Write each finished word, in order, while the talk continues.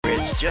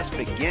just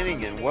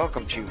beginning, and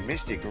welcome to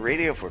Mystic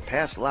Radio for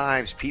past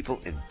lives, people,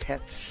 and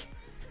pets.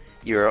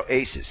 Your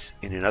oasis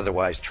in an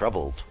otherwise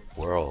troubled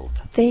world.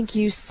 Thank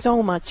you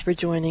so much for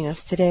joining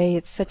us today.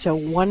 It's such a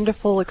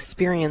wonderful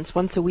experience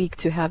once a week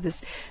to have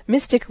this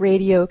Mystic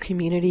Radio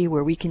community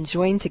where we can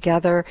join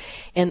together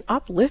and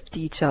uplift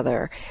each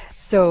other.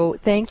 So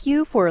thank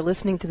you for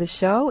listening to the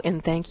show,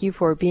 and thank you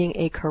for being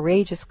a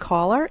courageous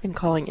caller and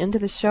calling into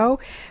the show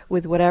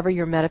with whatever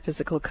your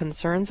metaphysical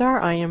concerns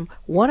are. I am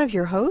one of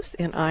your hosts,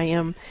 and I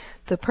am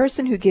the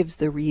person who gives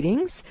the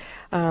readings.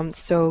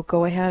 So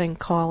go ahead and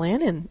call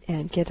in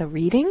and get a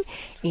reading.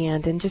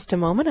 And in just a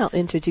moment, I'll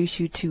introduce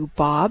you to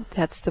Bob.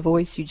 That's the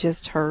voice you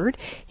just heard.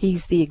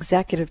 He's the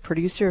executive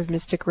producer of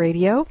Mystic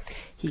Radio.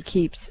 He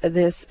keeps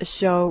this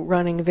show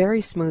running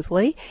very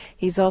smoothly.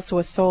 He's also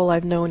a soul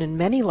I've known in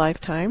many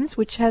lifetimes,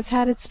 which has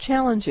had its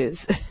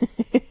challenges.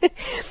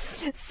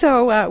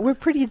 So we're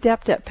pretty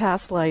adept at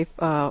past life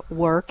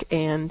work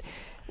and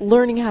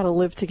learning how to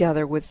live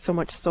together with so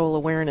much soul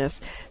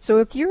awareness. So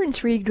if you're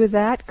intrigued with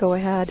that, go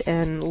ahead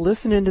and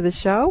listen into the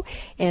show,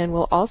 and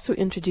we'll also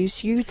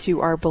introduce you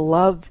to our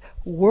beloved,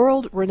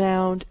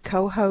 world-renowned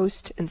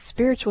co-host and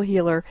spiritual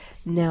healer,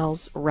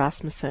 Nels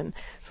Rasmussen.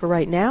 For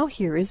right now,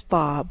 here is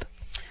Bob.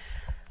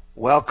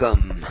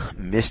 Welcome,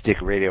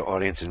 Mystic Radio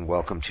audience, and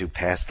welcome to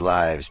Past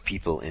Lives,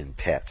 People, and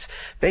Pets.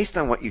 Based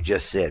on what you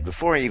just said,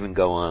 before I even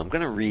go on, I'm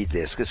going to read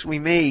this because we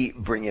may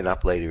bring it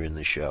up later in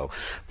the show,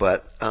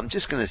 but I'm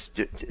just going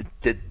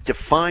to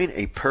define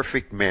a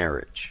perfect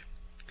marriage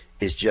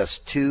is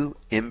just two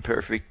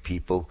imperfect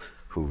people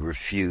who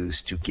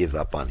refuse to give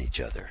up on each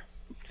other.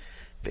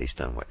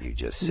 Based on what you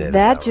just said.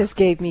 That just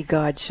gave me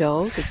God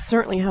chills. It's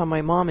certainly how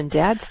my mom and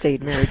dad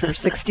stayed married for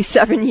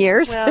 67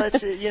 years. Well,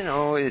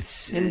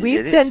 it's and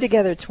we've been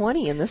together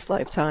 20 in this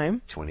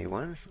lifetime.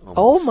 21?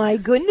 Oh my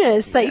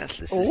goodness. Yes,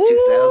 this is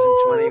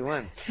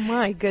 2021.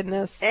 My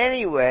goodness.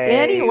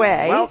 Anyway,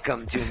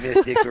 welcome to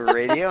Mystic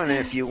Radio. And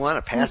if you want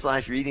a past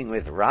life reading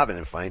with Robin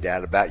and find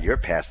out about your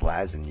past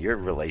lives and your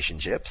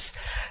relationships,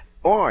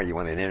 or you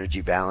want an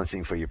energy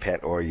balancing for your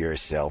pet or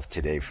yourself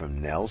today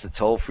from Nels, the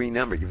toll-free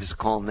number. Give us a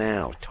call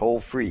now.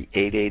 Toll-free,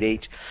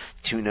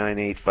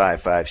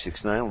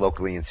 888-298-5569.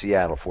 Locally in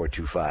Seattle,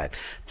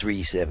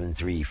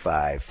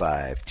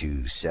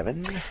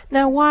 425-373-5527.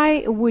 Now,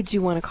 why would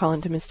you want to call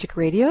into Mystic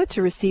Radio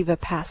to receive a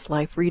past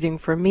life reading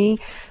from me?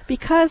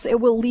 Because it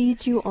will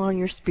lead you on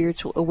your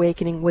spiritual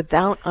awakening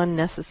without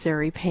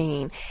unnecessary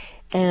pain.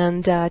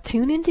 And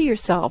tune into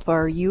yourself.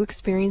 Are you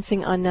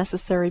experiencing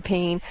unnecessary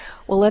pain?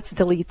 Well, let's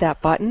delete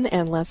that button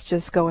and let's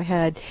just go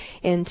ahead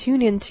and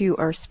tune into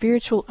our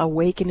spiritual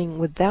awakening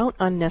without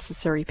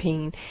unnecessary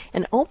pain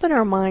and open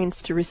our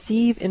minds to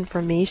receive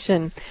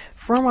information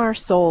from our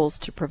souls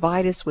to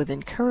provide us with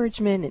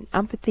encouragement and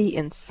empathy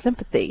and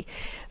sympathy.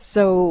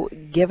 So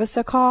give us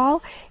a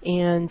call,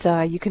 and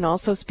you can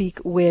also speak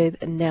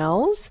with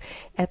Nels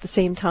at the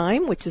same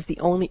time, which is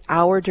the only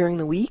hour during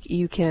the week.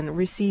 You can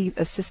receive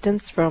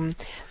assistance from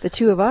the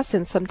two of us,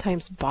 and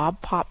sometimes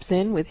Bob pops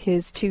in with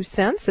his 2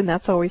 cents, and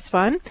that's always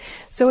fun.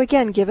 So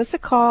again, give us a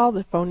call.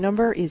 The phone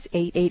number is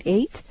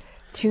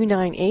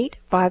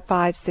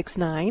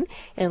 888-298-5569,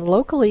 and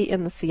locally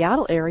in the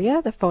Seattle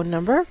area, the phone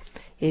number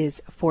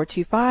is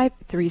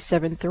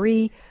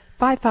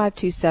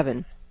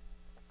 425-373-5527.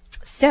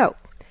 So,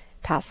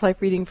 past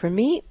life reading from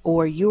me,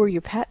 or you or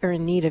your pet are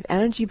in need of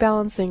energy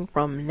balancing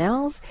from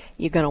Nels,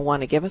 you're going to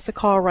want to give us a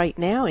call right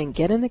now and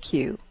get in the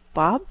queue.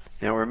 Bob?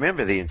 Now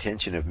remember, the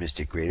intention of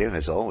Mystic Radio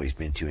has always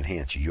been to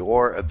enhance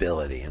your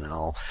ability, and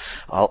I'll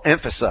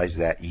emphasize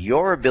that,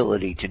 your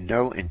ability to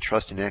know and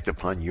trust and act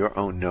upon your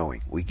own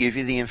knowing. We give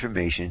you the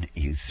information,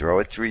 you throw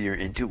it through your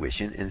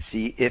intuition and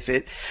see if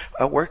it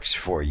works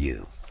for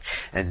you.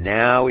 And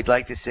now we'd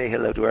like to say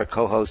hello to our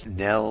co-host,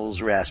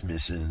 Nels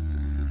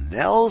Rasmussen.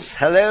 Nels,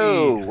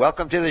 hello. Hey.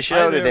 Welcome to the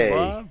show today.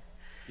 Bob.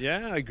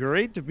 Yeah,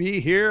 great to be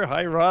here.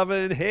 Hi,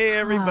 Robin. Hey,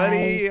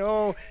 everybody. Hi.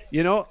 Oh,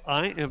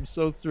 I am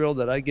so thrilled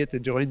that I get to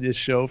join this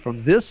show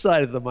from this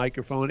side of the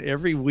microphone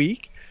every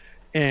week.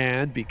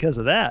 And because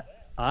of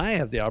that, I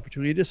have the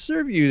opportunity to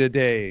serve you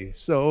today.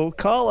 So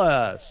call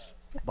us.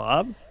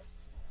 Bob?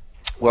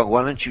 Well,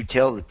 why don't you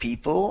tell the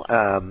people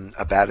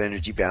about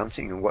energy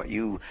balancing and what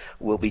you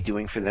will be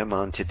doing for them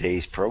on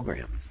today's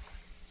program?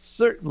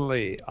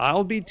 Certainly.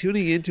 I'll be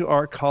tuning into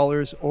our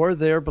callers or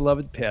their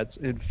beloved pets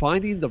and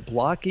finding the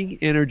blocking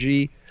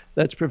energy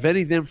that's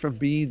preventing them from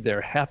being their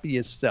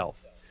happiest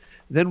self.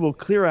 Then we'll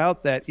clear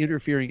out that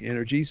interfering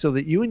energy so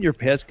that you and your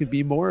pets can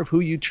be more of who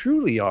you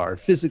truly are,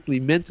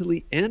 physically,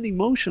 mentally, and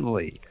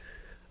emotionally.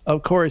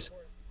 Of course,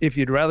 if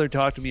you'd rather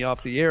talk to me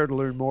off the air to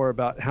learn more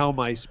about how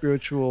my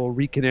spiritual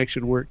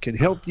reconnection work can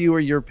help you or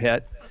your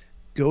pet,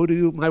 go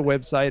to my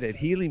website at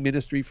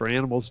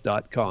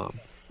healingministryforanimals.com.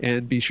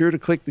 And be sure to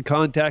click the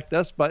Contact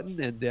Us button,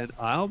 and then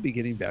I'll be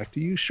getting back to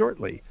you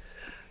shortly.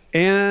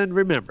 And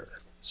remember,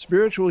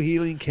 spiritual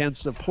healing can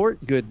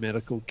support good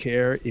medical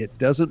care. It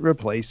doesn't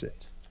replace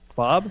it.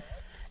 Bob?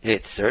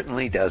 It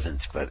certainly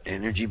doesn't, but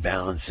energy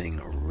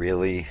balancing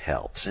really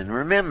helps. And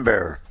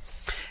remember,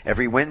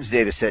 every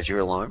Wednesday to set your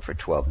alarm for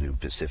 12 noon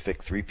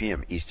Pacific, 3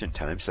 p.m. Eastern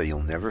Time, so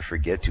you'll never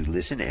forget to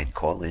listen and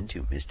call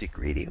into Mystic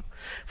Radio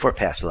for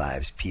past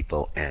lives,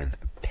 people, and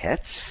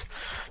pets.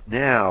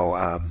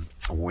 Now,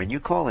 when you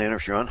call in, or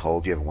if you're on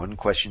hold, you have one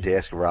question to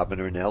ask Robin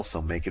or Nell,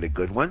 so make it a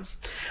good one.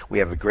 We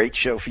have a great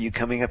show for you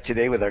coming up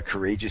today with our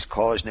courageous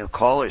callers. Now,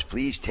 callers,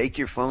 please take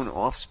your phone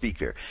off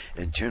speaker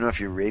and turn off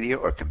your radio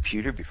or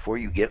computer before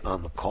you get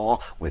on the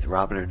call with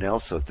Robin or Nell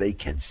so they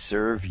can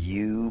serve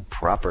you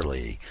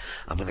properly.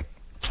 I'm going to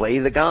play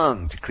the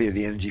gong to clear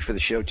the energy for the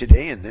show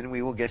today, and then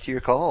we will get to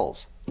your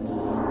calls.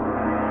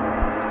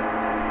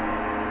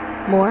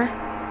 More?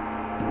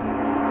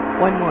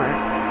 One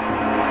more.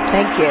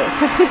 Thank you.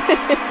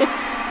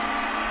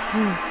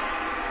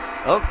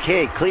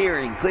 Okay,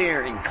 clearing.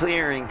 We're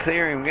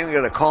going to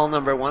go to call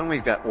number 1.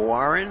 We've got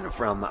Warren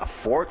from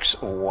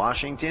Forks,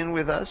 Washington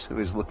with us, who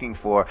is looking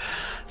for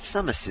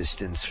some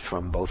assistance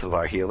from both of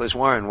our healers.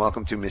 Warren,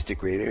 welcome to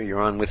Mystic Radio.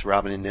 You're on with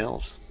Robin and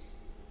Nils.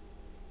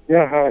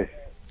 Yeah, hi.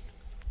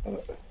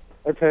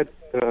 I've had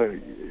a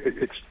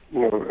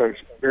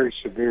very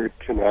severe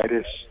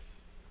tinnitus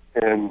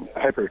and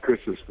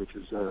hyperacusis, which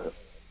is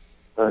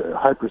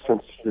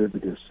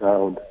hypersensitivity to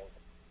sound,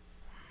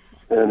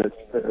 and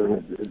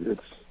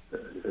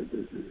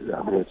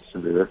it's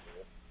severe.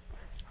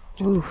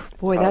 Ooh,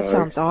 boy, that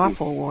sounds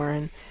awful,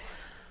 Warren.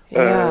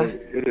 Yeah,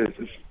 it is.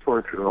 It's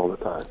torture all the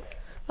time.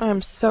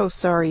 I'm so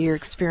sorry you're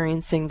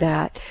experiencing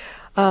that.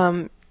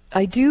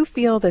 I do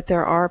feel that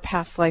there are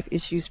past life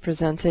issues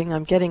presenting.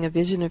 I'm getting a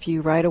vision of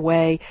you right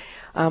away.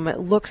 It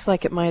looks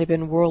like it might have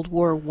been World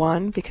War I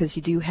because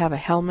you do have a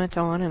helmet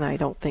on, and I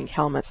don't think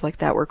helmets like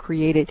that were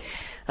created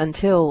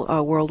until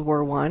World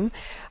War I.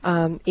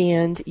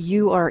 And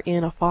you are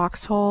in a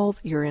foxhole.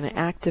 You're in an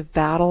active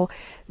battle.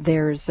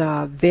 There's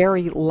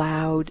very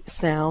loud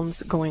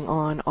sounds going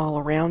on all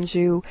around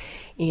you,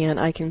 and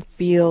I can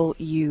feel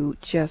you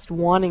just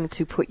wanting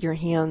to put your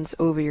hands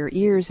over your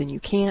ears, and you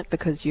can't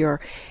because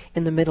you're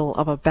in the middle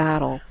of a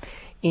battle.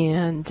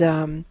 And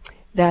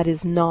that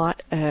is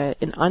not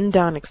an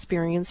undone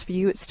experience for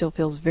you. It still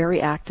feels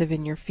very active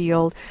in your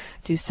field.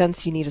 I do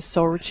sense you need a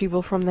soul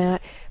retrieval from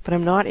that, but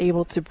I'm not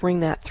able to bring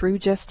that through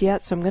just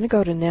yet, so I'm going to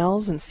go to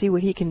Nels and see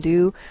what he can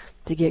do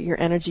to get your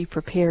energy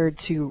prepared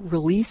to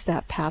release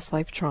that past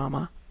life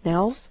trauma.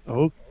 Nels?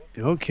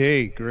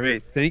 Okay,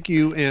 great. Thank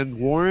you. And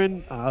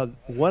Warren,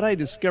 what I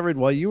discovered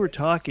while you were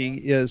talking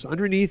is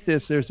underneath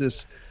this, there's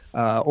this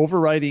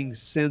overriding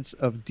sense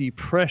of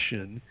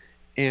depression.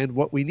 And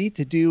what we need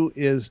to do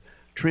is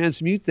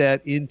transmute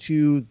that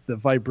into the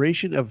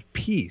vibration of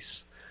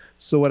peace.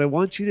 So what I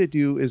want you to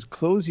do is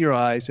close your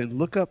eyes and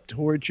look up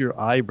towards your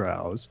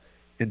eyebrows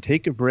and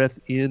take a breath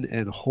in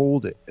and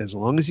hold it as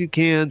long as you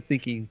can,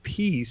 thinking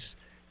peace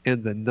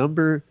and the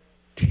number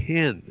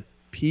 10.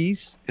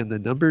 Peace and the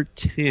number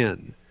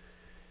 10.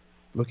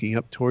 Looking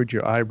up toward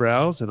your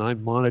eyebrows, and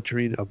I'm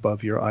monitoring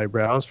above your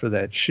eyebrows for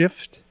that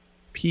shift.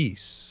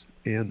 Peace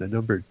and the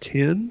number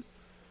 10.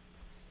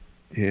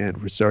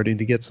 And we're starting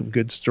to get some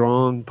good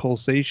strong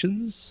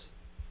pulsations.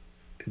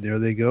 And there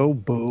they go.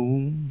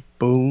 Boom,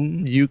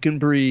 boom. You can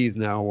breathe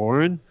now,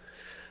 Warren.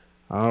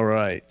 All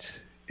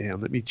right.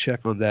 And let me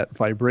check on that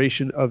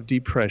vibration of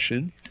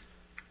depression.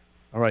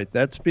 All right,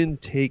 that's been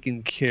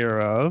taken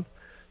care of.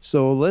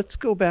 So let's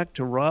go back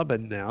to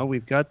Robin now.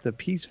 We've got the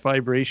peace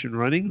vibration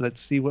running. Let's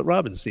see what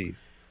Robin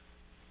sees.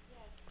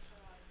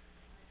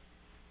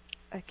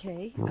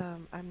 Okay,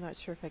 I'm not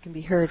sure if I can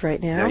be heard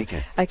right now. No, you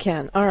can. I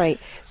can. All right.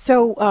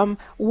 So,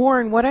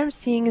 Warren, what I'm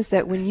seeing is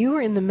that when you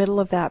were in the middle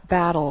of that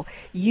battle,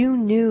 you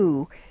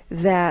knew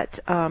that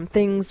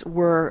things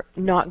were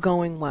not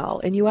going well.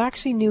 And you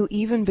actually knew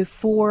even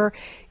before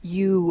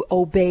you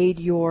obeyed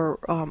your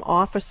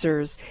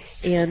officers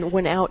and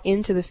went out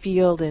into the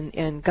field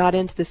and got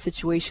into the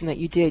situation that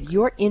you did.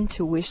 Your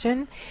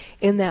intuition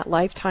in that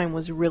lifetime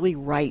was really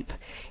ripe.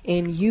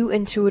 And you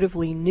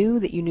intuitively knew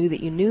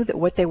that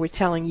what they were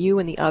telling you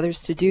and the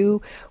others to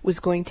do was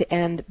going to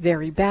end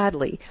very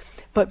badly.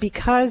 But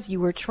because you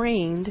were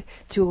trained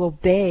to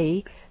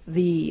obey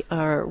the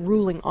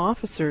ruling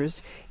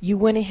officers, you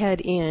went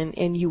ahead in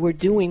and you were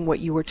doing what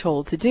you were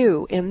told to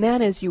do. And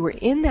then as you were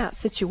in that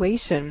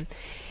situation,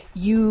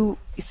 you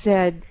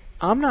said,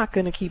 I'm not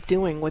going to keep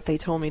doing what they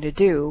told me to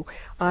do.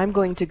 I'm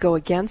going to go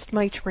against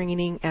my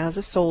training as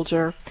a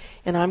soldier,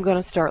 and I'm going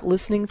to start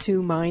listening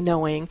to my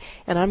knowing,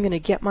 and I'm going to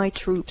get my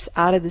troops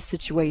out of the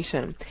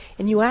situation.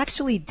 And you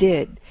actually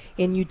did.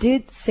 And you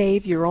did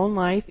save your own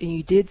life, and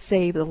you did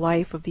save the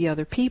life of the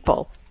other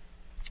people.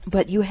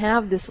 But you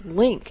have this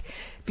link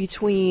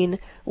between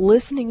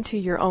listening to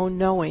your own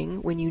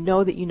knowing when you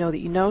know that you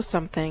know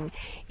something,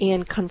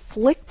 and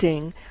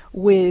conflicting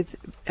with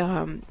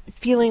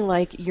feeling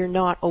like you're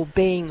not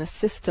obeying the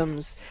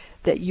systems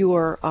that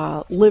you're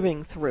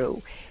living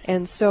through.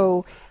 And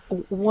so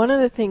one of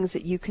the things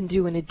that you can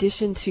do in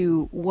addition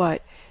to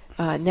what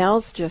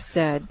Nels just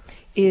said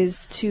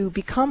is to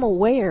become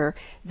aware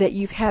that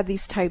you've had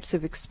these types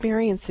of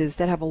experiences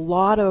that have a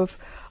lot of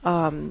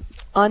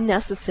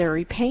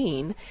unnecessary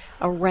pain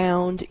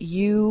around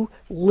you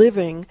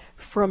living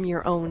from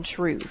your own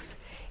truth.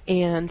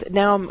 And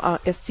now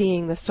I'm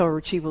seeing the soul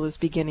retrieval is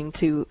beginning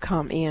to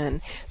come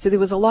in. So there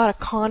was a lot of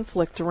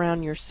conflict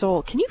around your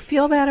soul. Can you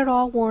feel that at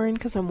all, Warren?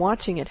 Because I'm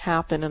watching it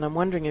happen, and I'm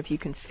wondering if you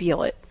can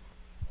feel it.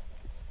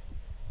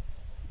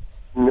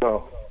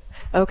 No.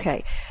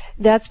 Okay.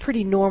 That's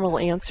pretty normal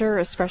answer,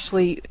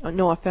 especially,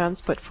 no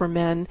offense, but for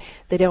men,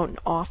 they don't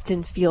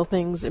often feel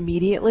things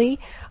immediately.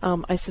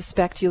 I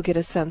suspect you'll get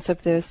a sense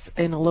of this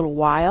in a little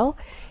while.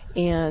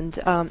 And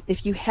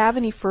if you have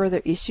any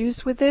further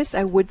issues with this,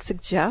 I would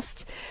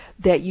suggest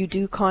that you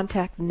do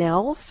contact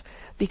Nels,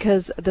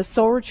 because the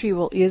soul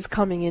retrieval is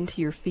coming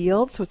into your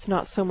field, so it's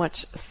not so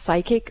much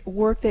psychic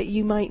work that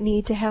you might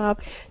need to have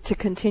to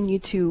continue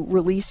to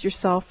release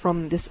yourself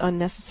from this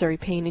unnecessary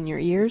pain in your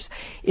ears.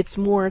 It's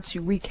more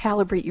to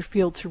recalibrate your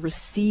field to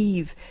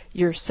receive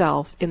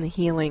yourself in the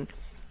healing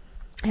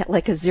at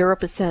like a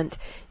 0%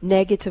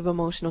 negative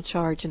emotional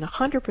charge and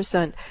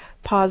 100%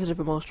 positive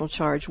emotional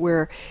charge,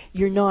 where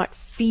you're not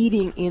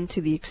feeding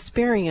into the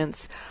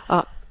experience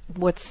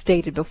what's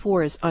stated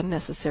before is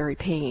unnecessary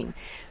pain.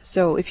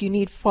 So if you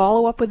need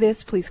follow-up with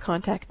this, please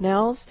contact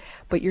Nels,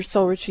 but your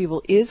soul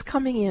retrieval is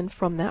coming in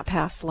from that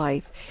past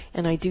life,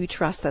 and I do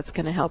trust that's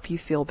going to help you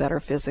feel better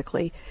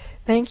physically.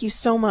 Thank you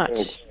so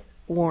much,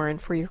 Warren,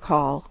 for your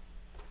call.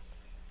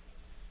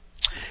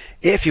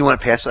 If you want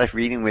a past life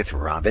reading with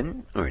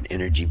Robin, or an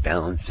energy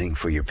balancing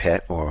for your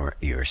pet or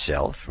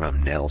yourself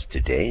from Nels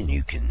today, and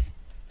you can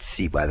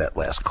see by that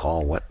last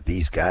call what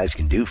these guys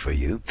can do for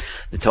you.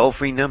 The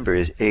toll-free number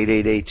is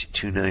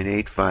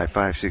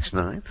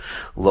 888-298-5569.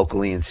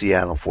 Locally in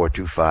Seattle,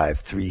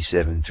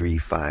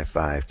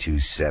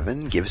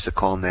 425-373-5527. Give us a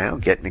call now.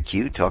 Get in the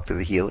queue. Talk to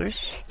the healers.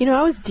 You know,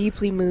 I was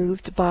deeply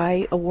moved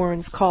by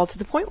Warren's call to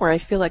the point where I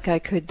feel like I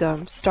could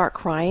start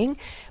crying.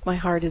 My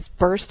heart is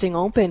bursting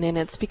open, and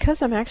it's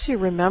because I'm actually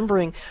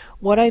remembering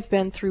what I've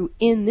been through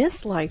in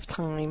this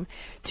lifetime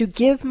to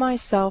give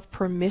myself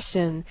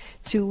permission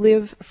to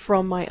live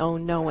from my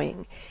own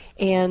knowing.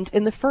 And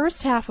in the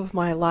first half of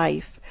my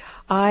life,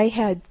 I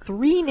had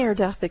 3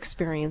 near-death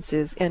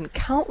experiences and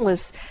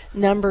countless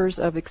numbers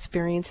of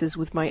experiences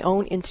with my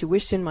own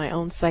intuition, my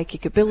own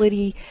psychic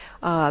ability,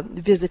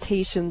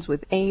 visitations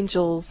with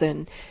angels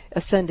and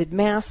ascended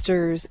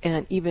masters,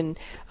 and even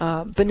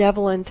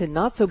benevolent and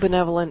not so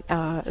benevolent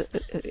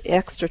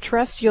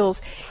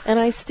extraterrestrials. And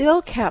I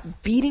still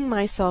kept beating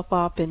myself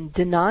up and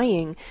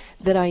denying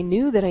that I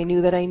knew that I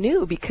knew that I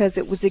knew, because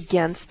it was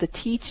against the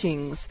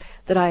teachings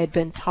that I had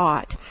been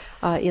taught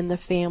in the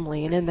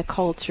family and in the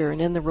culture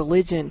and in the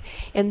religion.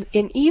 And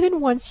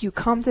even once you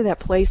come to that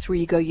place where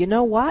you go, you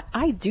know what,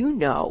 I do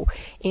know,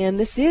 and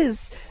this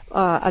is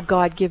a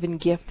God-given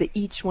gift that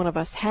each one of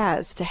us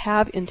has, to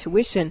have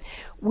intuition,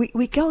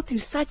 we go through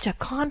such a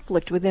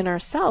conflict within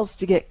ourselves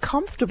to get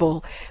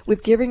comfortable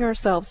with giving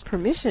ourselves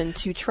permission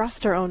to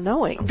trust our own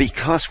knowing.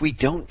 Because we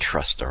don't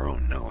trust our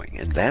own knowing,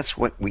 and that's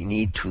what we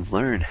need to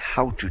learn,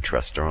 how to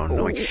trust our own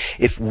knowing.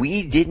 If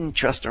we didn't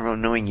trust our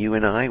own knowing, you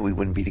and I, we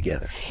wouldn't be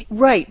together.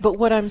 Right, but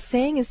what I'm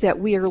saying is that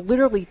we are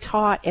literally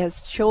taught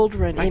as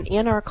children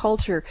in our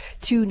culture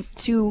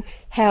to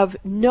have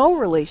no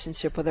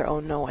relationship with our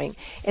own knowing.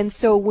 And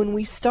so when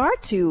we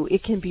start to,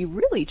 it can be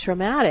really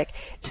traumatic,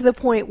 to the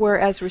point where,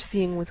 as we're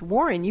seeing with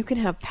Warren, you can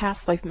have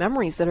past life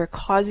memories that are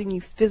causing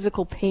you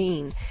physical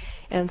pain.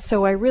 And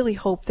so I really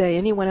hope that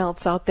anyone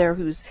else out there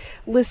who's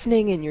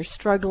listening and you're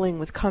struggling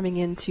with coming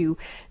into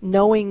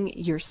knowing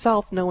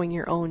yourself, knowing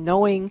your own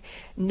knowing,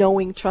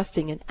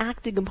 trusting and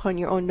acting upon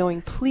your own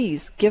knowing,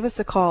 please give us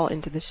a call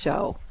into the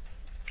show.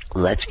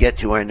 Let's get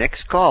to our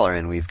next caller,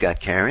 and we've got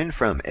Karen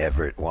from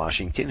Everett,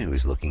 Washington, who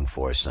is looking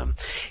for some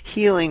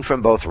healing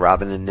from both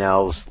Robin and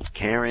Nels.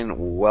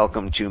 Karen,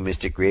 welcome to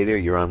Mystic Radio.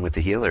 You're on with the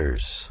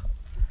healers.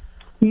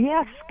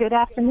 Yes, good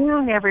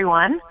afternoon,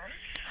 everyone.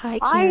 Hi,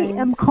 Karen.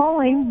 I am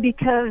calling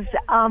because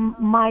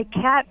my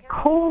cat,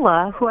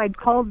 Cola, who I'd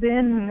called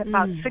in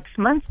about 6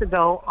 months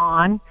ago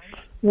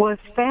was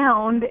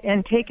found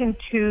and taken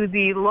to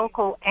the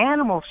local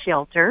animal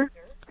shelter.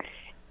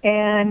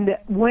 And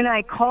when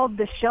I called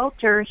the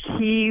shelter,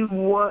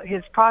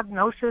 his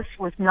prognosis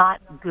was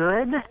not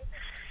good.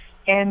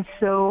 And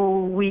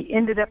so we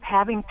ended up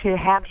having to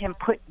have him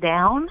put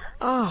down.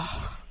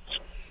 Oh.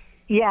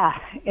 Yeah,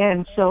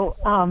 and so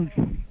I'm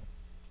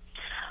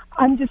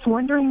just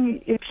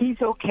wondering if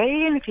he's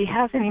okay and if he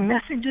has any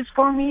messages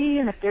for me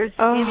and if there's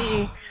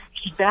any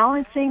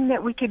balancing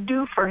that we could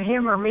do for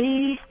him or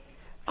me.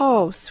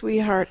 Oh,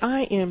 sweetheart,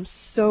 I am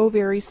so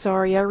very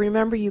sorry. I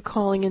remember you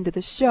calling into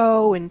the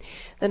show, and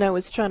then I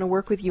was trying to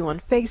work with you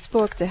on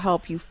Facebook to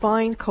help you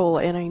find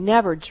Cola, and I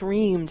never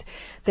dreamed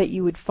that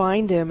you would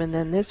find him, and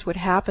then this would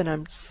happen.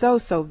 I'm so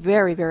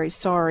very, very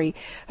sorry.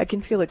 I can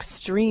feel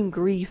extreme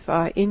grief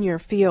in your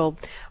field.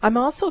 I'm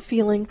also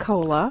feeling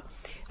Cola.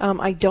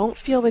 I don't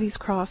feel that he's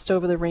crossed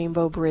over the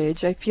Rainbow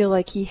Bridge. I feel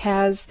like he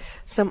has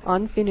some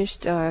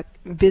unfinished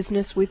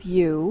business with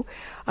you.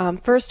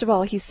 First of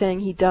all, he's saying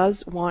he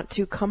does want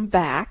to come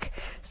back,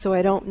 so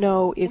I don't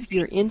know if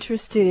you're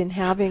interested in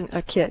having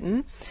a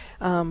kitten,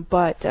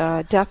 but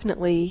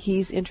definitely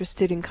he's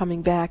interested in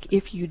coming back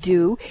if you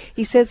do.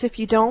 He says if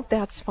you don't,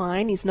 that's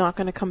fine. He's not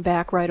going to come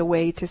back right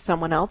away to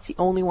someone else. He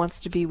only wants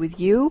to be with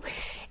you,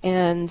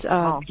 and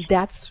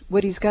that's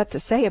what he's got to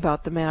say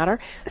about the matter.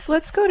 So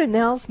let's go to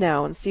Nels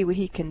now and see what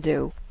he can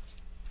do.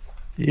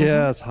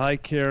 Yes. Hi,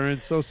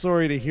 Karen. So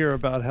sorry to hear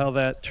about how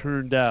that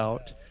turned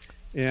out.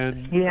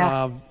 And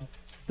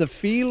the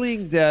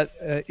feeling that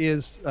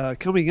is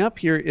coming up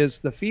here is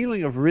the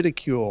feeling of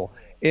ridicule.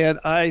 And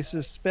I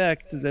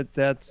suspect that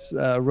that's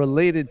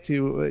related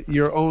to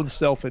your own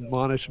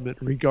self-admonishment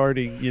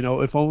regarding,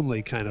 if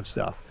only kind of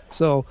stuff.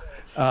 So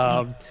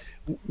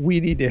we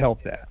need to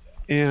help that.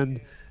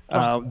 And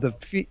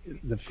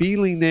the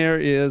feeling there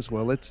is,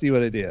 well, let's see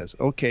what it is.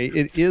 Okay,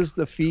 it is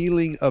the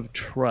feeling of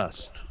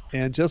trust.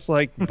 And just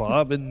like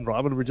Bob and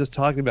Robin were just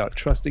talking about,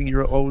 trusting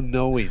your own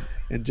knowing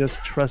and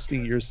just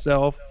trusting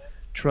yourself,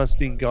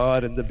 trusting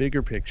God and the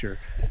bigger picture.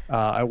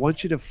 I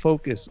want you to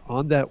focus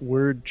on that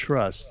word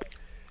trust.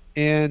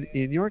 And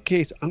in your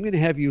case, I'm going to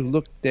have you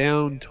look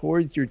down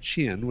towards your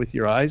chin with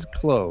your eyes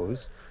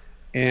closed,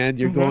 and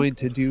you're going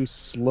to do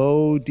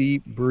slow,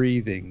 deep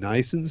breathing,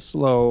 nice and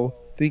slow,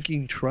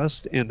 thinking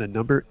trust and the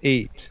number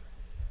 8.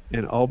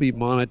 And I'll be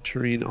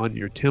monitoring on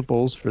your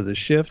temples for the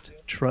shift,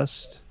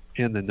 trust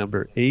and the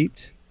number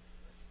 8.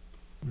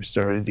 We're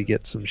starting to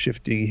get some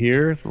shifting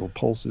here. Little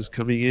pulses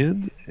coming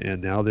in,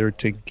 and now they're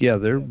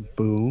together.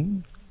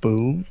 Boom,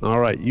 boom.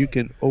 All right, you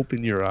can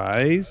open your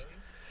eyes,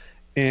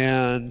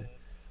 and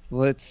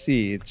let's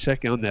see.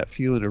 Check on that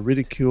feeling of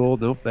ridicule.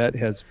 Nope, that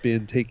has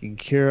been taken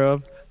care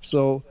of.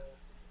 So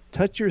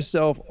touch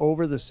yourself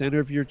over the center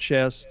of your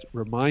chest.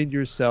 Remind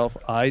yourself,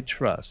 I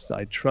trust.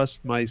 I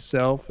trust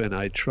myself, and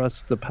I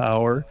trust the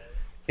power.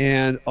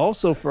 And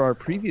also for our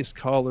previous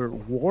caller,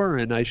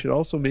 Warren, I should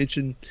also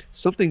mention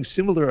something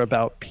similar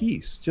about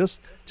peace.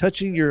 Just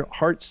touching your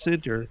heart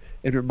center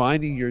and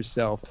reminding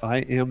yourself, I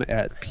am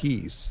at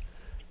peace.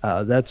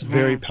 That's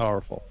very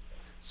powerful.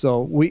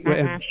 So we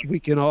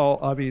can all,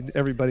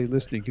 everybody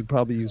listening can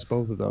probably use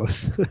both of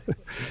those.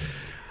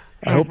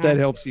 I hope that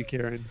helps you,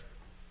 Karen.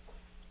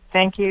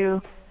 Thank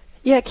you.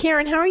 Yeah,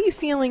 Karen, how are you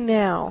feeling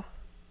now?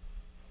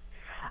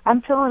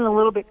 I'm feeling a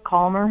little bit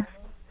calmer.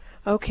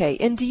 Okay,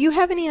 and do you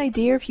have any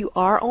idea if you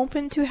are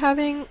open to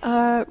having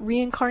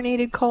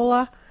reincarnated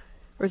Cola,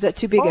 or is that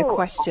too big a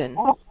question?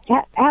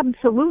 Yeah,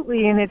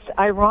 absolutely, and it's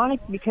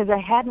ironic because I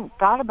hadn't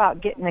thought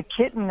about getting a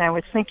kitten. I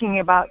was thinking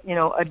about,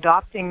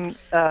 adopting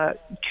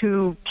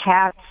 2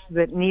 cats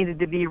that needed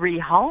to be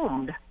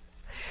rehomed.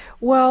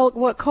 Well,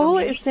 what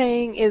Cola is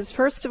saying is,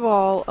 first of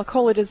all,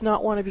 Cola does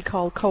not want to be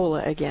called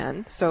Cola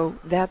again, so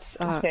that's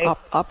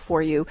up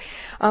for you.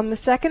 The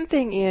second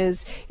thing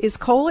is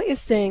Cola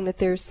is saying that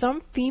there's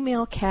some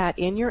female cat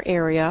in your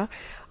area,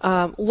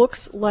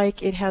 looks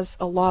like it has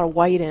a lot of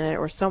white in it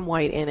or some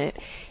white in it,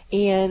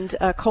 and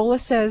Cola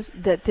says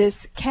that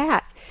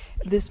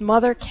this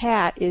mother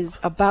cat is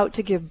about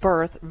to give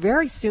birth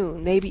very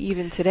soon, maybe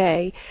even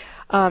today.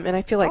 And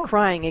I feel like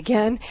crying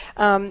again.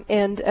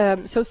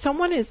 So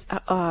someone is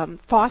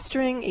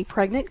fostering a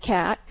pregnant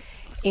cat,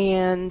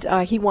 and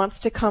he wants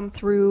to come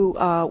through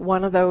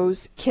one of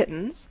those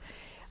kittens.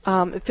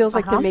 It feels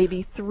like there may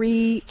be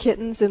 3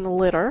 kittens in the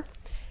litter.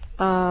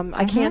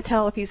 I can't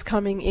tell if he's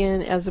coming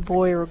in as a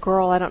boy or a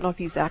girl. I don't know if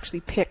he's actually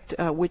picked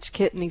which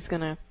kitten he's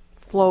going to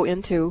flow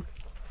into.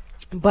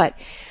 But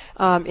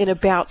in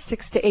about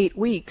 6 to 8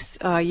 weeks,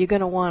 you're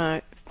going to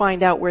want to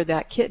find out where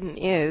that kitten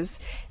is.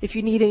 If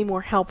you need any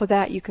more help with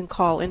that, you can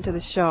call into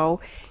the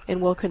show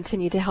and we'll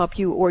continue to help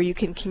you, or you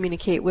can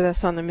communicate with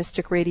us on the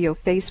Mystic Radio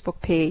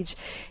Facebook page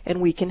and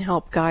we can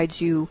help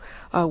guide you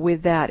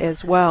with that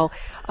as well.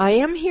 I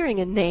am hearing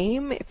a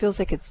name. It feels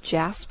like it's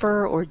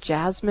Jasper or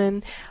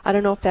Jasmine. I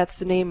don't know if that's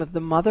the name of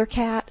the mother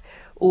cat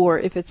or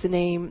if it's a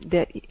name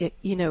that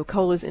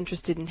Cola's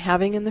interested in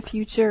having in the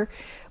future.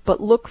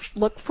 But look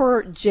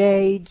for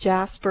J,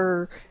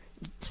 Jasper,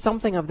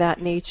 something of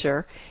that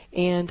nature.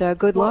 And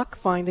good luck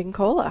finding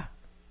Cola.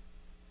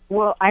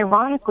 Well,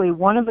 ironically,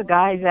 one of the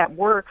guys at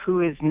work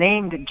who is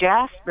named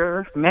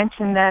Jasper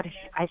mentioned that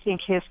I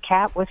think his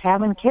cat was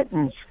having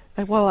kittens.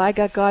 Well, I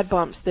got God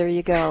bumps. There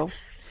you go.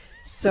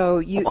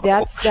 So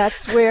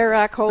that's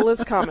where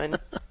Cola's coming.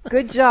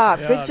 Good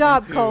job. Yeah, good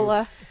job, me too.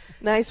 Cola.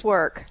 Nice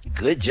work.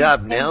 Good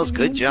job, Nels.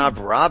 Good job,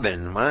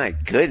 Robin. My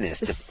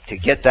goodness, to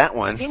get that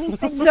one.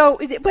 So,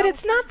 but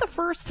it's not the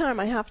first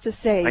time, I have to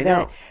say, I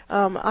know.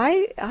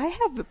 I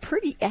have a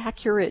pretty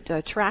accurate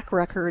track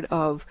record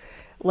of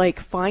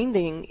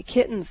finding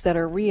kittens that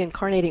are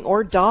reincarnating,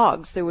 or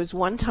dogs. There was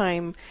one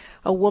time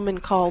a woman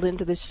called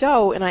into the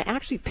show, and I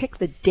actually picked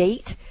the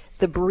date,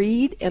 the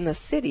breed, and the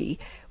city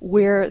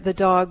where the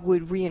dog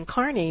would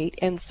reincarnate.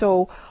 And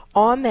so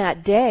on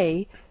that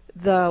day,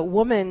 the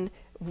woman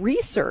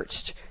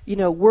researched,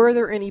 were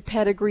there any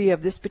pedigree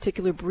of this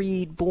particular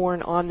breed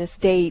born on this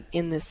date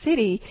in the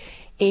city?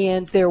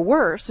 And there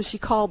were, so she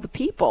called the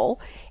people,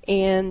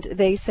 and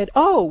they said,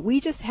 oh, we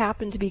just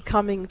happened to be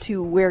coming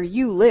to where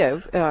you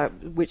live,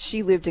 which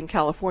she lived in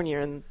California,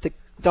 and the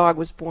dog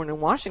was born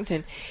in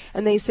Washington.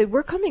 And they said,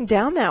 we're coming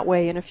down that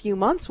way in a few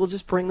months. We'll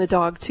just bring the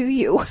dog to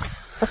you.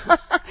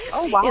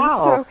 Oh, wow. And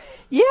so,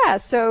 yeah,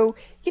 so,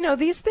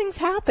 these things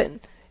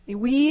happen.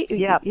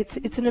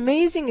 It's an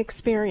amazing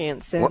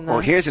experience. And, well,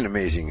 here's an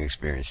amazing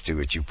experience, too,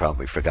 which you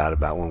probably forgot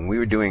about. When we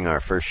were doing our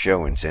first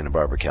show in Santa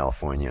Barbara,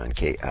 California, on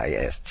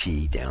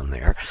KIST down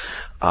there,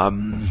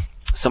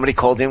 somebody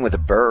called in with a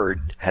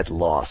bird had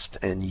lost,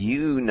 and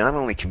you not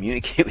only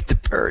communicated with the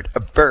bird, a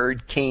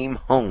bird came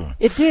home.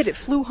 It did. It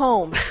flew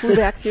home, flew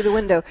back through the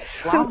window.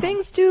 Wow. So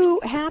things do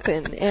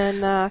happen.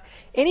 And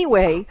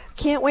anyway,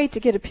 can't wait to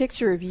get a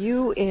picture of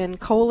you in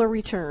Cola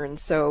Return.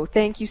 So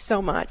thank you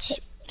so much,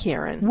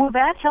 Karen. Will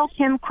that help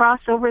him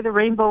cross over the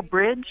Rainbow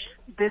Bridge?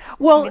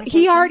 Well,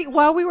 he already,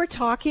 while we were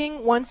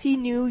talking, once he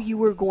knew you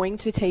were going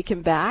to take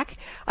him back,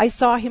 I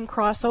saw him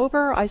cross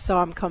over, I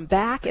saw him come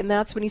back, and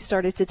that's when he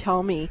started to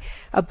tell me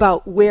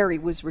about where he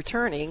was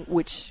returning,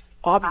 which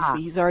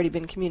obviously he's already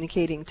been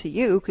communicating to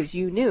you because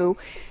you knew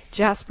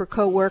Jasper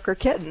Coworker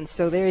Kitten.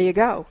 So there you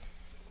go.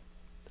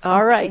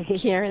 All right,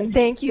 Karen,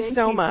 thank you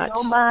so much. Thank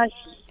you so much.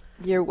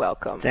 You're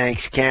welcome.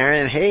 Thanks,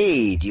 Karen.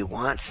 Hey, do you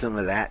want some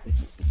of that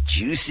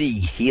juicy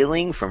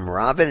healing from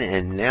Robin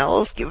and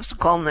Nels? Give us a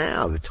call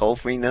now. The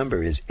toll-free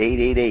number is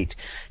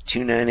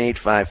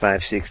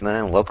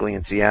 888-298-5569. Locally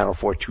in Seattle,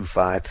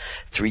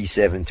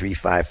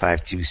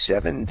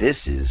 425-373-5527.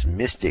 This is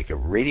Mystic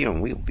Radio,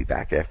 and we will be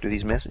back after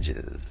these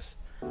messages.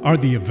 Are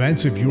the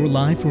events of your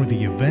life or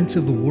the events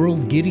of the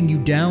world getting you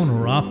down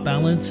or off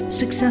balance?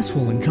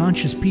 Successful and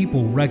conscious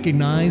people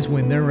recognize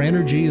when their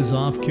energy is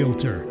off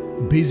kilter.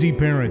 Busy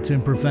parents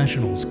and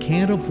professionals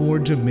can't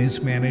afford to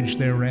mismanage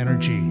their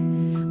energy.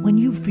 When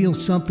you feel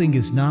something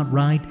is not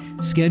right,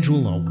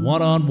 schedule a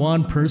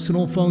one-on-one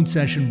personal phone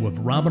session with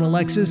Robin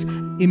Alexis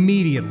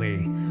immediately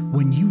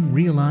when you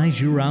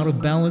realize you're out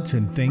of balance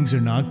and things are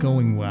not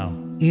going well.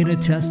 In a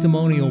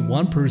testimonial,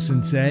 one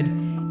person said,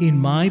 "In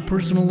my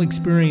personal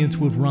experience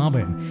with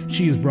Robin,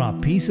 she has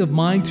brought peace of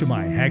mind to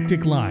my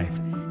hectic life.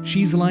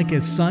 She's like a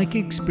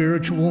psychic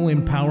spiritual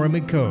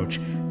empowerment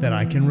coach that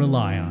I can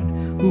rely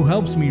on, who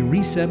helps me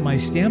reset my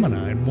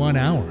stamina in 1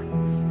 hour."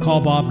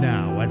 Call Bob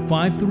now at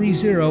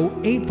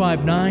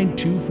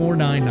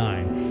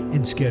 530-859-2499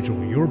 and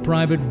schedule your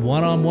private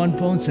one-on-one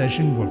phone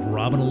session with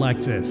Robin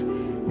Alexis.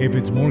 If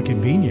it's more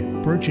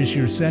convenient, purchase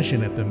your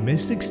session at the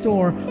Mystic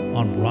Store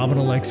on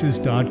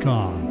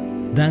RobinAlexis.com.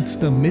 That's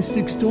the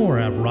Mystic Store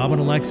at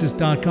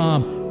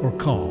RobinAlexis.com or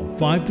call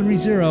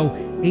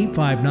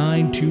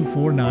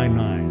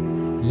 530-859-2499.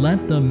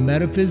 Let the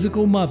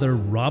metaphysical mother,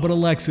 Robin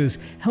Alexis,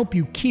 help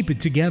you keep it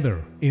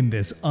together in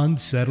this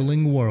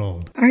unsettling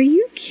world. Are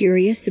you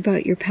curious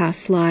about your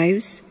past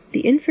lives?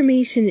 The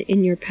information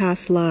in your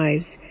past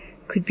lives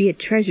could be a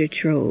treasure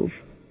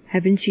trove.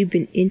 Haven't you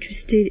been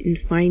interested in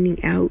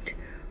finding out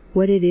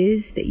what it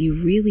is that you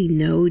really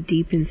know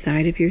deep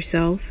inside of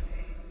yourself?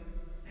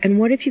 And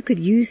what if you could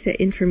use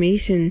that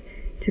information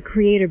to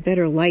create a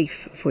better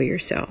life for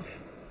yourself?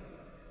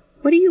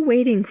 What are you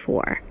waiting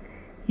for?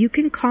 You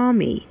can call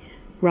me,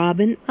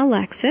 Robin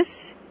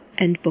Alexis,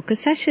 and book a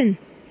session,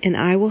 and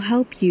I will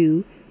help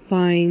you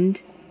find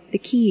the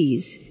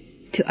keys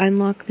to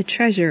unlock the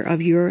treasure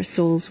of your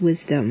soul's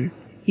wisdom.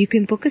 You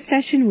can book a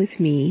session with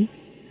me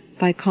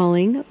by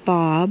calling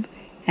Bob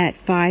at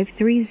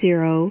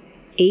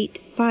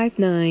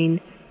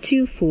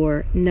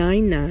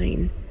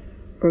 530-859-2499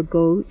 or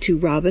go to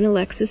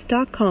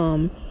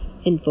RobinAlexis.com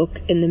and book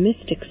in the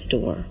Mystic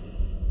Store.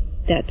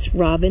 That's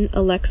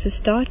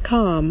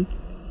RobinAlexis.com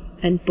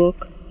and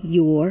book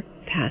your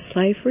past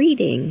life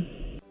reading.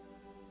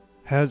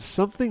 Has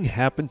something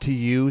happened to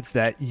you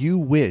that you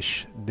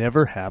wish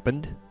never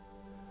happened?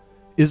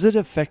 Is it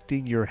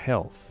affecting your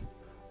health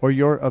or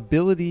your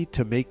ability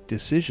to make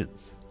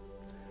decisions?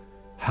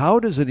 How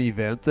does an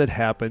event that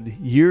happened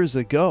years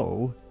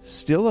ago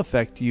still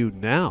affect you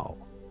now?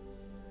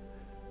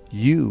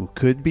 You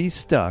could be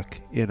stuck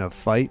in a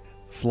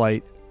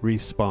fight-flight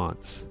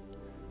response.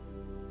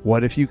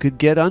 What if you could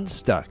get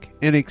unstuck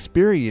and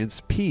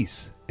experience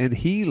peace and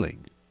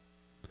healing?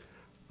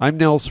 I'm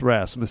Nels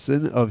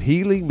Rasmussen of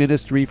Healing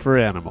Ministry for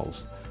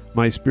Animals.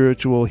 My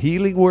spiritual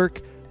healing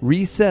work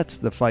resets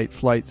the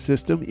fight-flight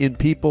system in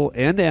people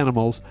and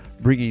animals,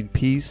 bringing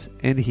peace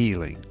and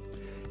healing.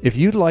 If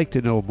you'd like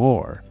to know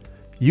more,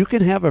 you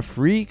can have a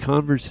free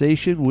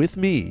conversation with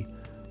me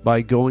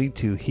by going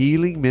to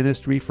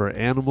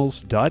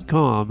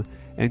healingministryforanimals.com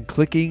and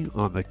clicking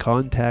on the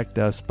Contact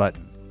Us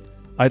button.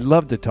 I'd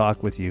love to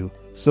talk with you,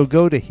 so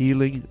go to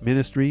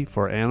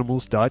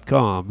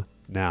healingministryforanimals.com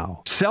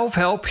now.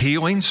 Self-help,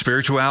 healing,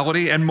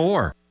 spirituality, and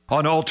more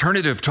on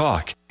Alternative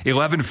Talk,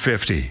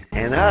 1150.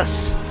 And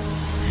us.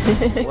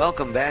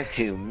 Welcome back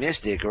to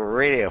Mystic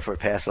Radio for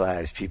Past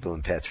Lives, People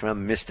and Pets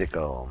from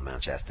mystical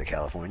Mount Shasta,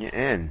 California.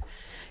 And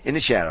in the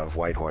shadow of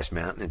White Horse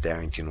Mountain in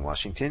Darrington,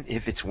 Washington.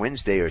 If it's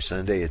Wednesday or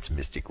Sunday, it's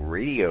Mystic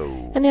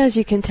Radio. And as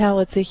you can tell,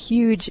 it's a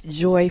huge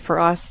joy for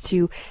us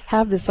to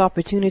have this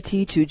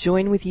opportunity to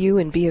join with you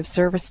and be of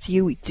service to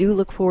you. We do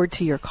look forward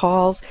to your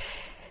calls,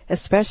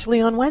 especially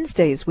on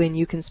Wednesdays when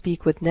you can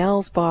speak with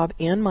Nels, Bob,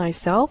 and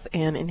myself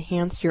and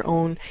enhance your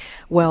own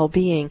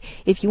well-being.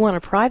 If you want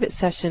a private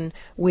session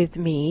with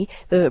me,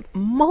 the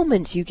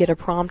moment you get a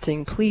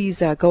prompting,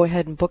 please go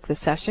ahead and book the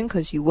session,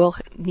 because you will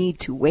need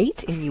to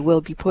wait and you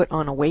will be put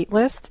on a wait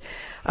list.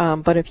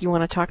 But if you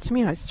want to talk to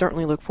me, I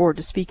certainly look forward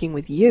to speaking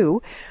with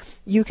you.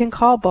 You can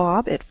call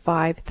Bob at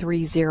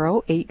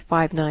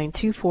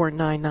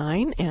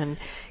 530-859-2499 and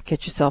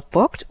get yourself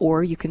booked,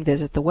 or you can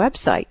visit the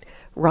website,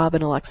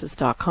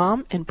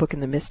 RobinAlexis.com, and book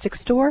in the Mystic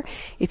Store.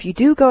 If you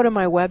do go to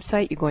my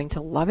website, you're going to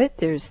love it.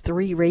 There's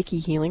 3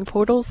 Reiki healing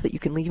portals that you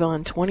can leave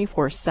on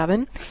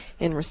 24/7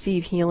 and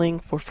receive healing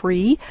for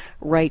free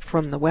right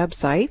from the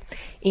website.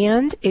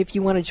 And if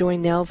you want to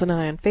join Nels and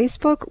I on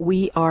Facebook,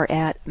 we are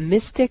at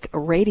Mystic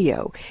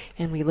Radio,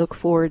 and we look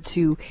forward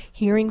to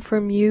hearing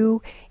from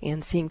you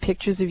and seeing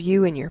pictures of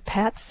you and your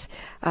pets.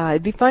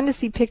 It'd be fun to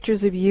see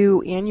pictures of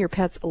you and your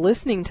pets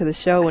listening to the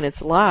show when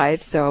it's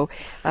live, so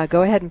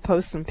go ahead and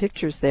post some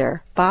pictures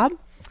there. Bob?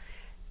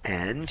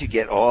 And to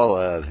get all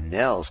of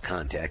Nell's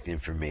contact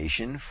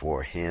information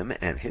for him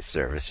and his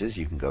services,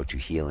 you can go to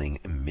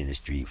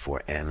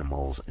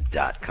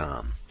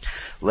healingministryforanimals.com.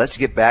 Let's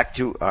get back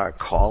to our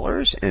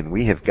callers, and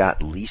we have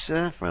got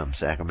Lisa from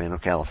Sacramento,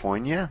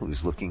 California,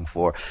 who's looking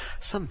for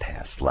some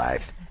past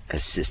life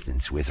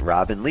assistance with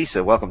Robin.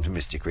 Lisa, welcome to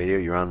Mystic Radio.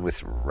 You're on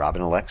with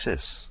Robin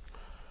Alexis.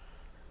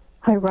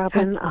 Hi,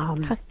 Robin.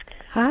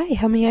 Hi,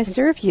 how may I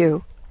serve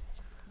you?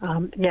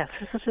 Yes,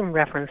 this is in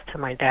reference to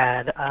my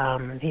dad.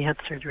 He had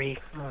surgery,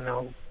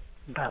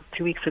 about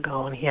 2 weeks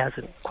ago, and he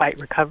hasn't quite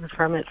recovered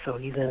from it, so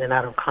he's in and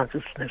out of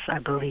consciousness, I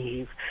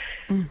believe.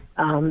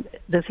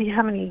 Does he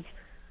have any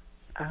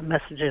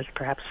messages,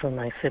 perhaps, from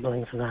my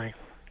siblings and I?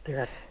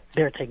 They're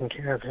taking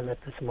care of him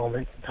at this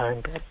moment in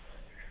time. But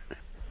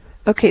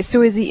Okay,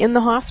 so is he in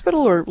the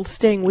hospital or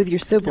staying with your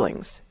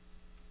siblings?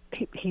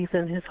 He's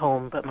in his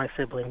home, but my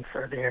siblings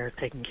are there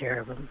taking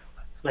care of him.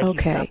 Like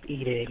Okay. He's up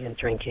eating and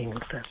drinking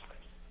and stuff.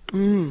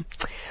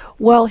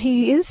 Well,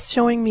 he is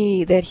showing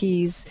me that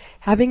he's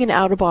having an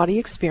out-of-body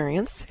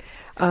experience.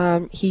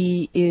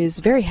 He is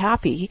very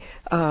happy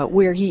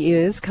where he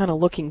is, kind of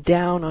looking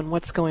down on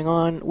what's going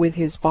on with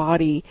his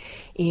body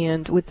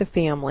and with the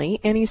family.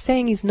 And he's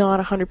saying he's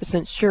not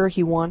 100% sure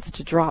he wants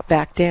to drop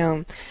back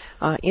down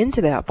into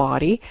that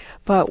body.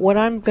 But what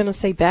I'm going to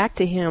say back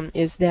to him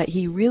is that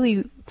he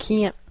really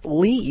can't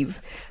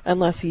leave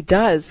unless he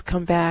does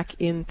come back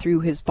in through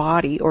his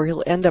body, or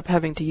he'll end up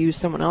having to use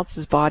someone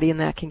else's body, and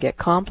that can get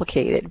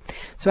complicated.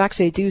 So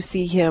actually I do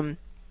see him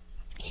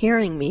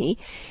hearing me,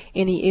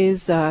 and he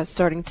is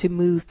starting to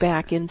move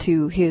back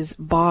into his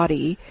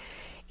body,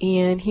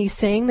 and he's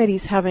saying that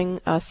he's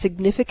having a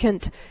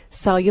significant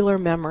cellular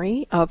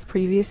memory of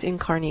previous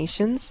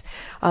incarnations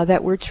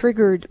that were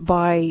triggered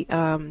by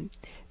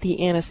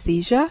the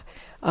anesthesia,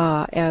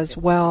 as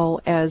well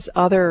as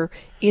other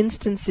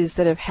instances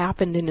that have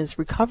happened in his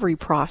recovery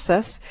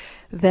process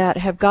that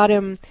have got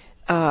him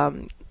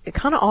kind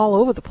of all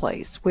over the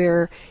place,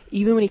 where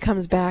even when he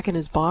comes back in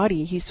his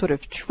body, he's sort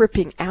of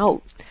tripping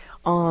out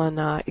on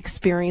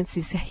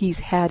experiences he's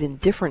had in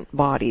different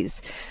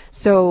bodies.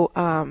 So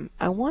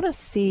I want to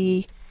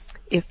see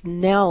if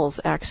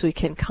Nels actually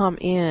can come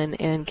in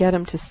and get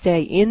him to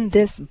stay in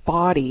this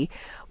body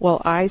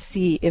while I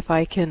see if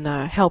I can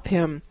help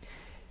him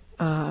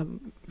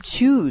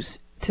choose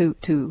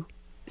to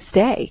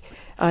stay.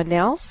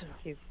 Nels?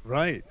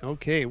 Right.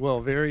 Okay.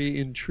 Well, very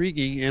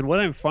intriguing. And what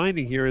I'm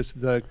finding here is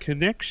the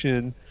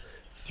connection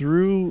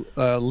through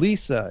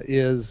Lisa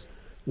is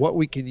what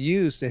we can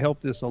use to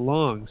help this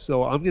along.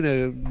 So I'm going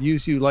to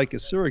use you like a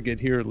surrogate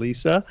here,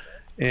 Lisa,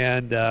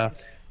 and I'm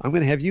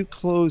going to have you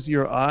close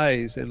your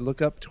eyes and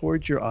look up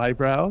towards your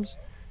eyebrows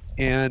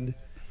and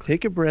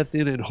take a breath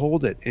in and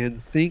hold it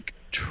and think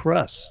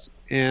trust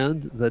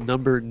and the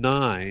number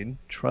 9,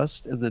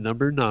 trust and the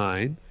number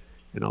 9,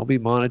 and I'll be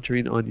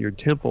monitoring on your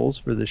temples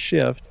for the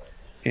shift.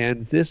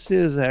 And this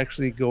is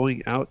actually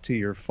going out to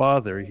your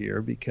father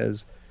here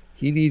because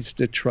he needs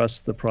to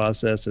trust the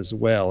process as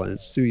well. And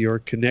it's through your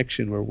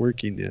connection we're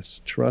working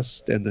this.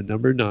 Trust and the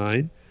number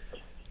 9.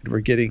 And we're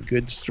getting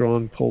good,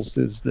 strong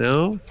pulses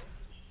now.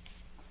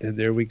 And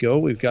there we go.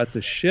 We've got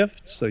the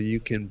shift, so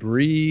you can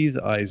breathe,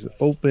 eyes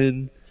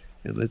open.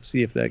 And let's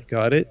see if that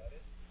got it.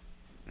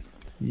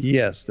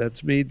 Yes,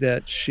 that's made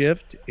that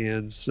shift.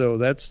 And so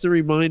that's the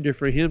reminder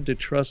for him to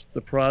trust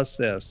the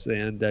process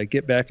and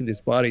get back in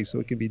his body so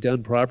it can be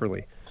done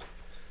properly.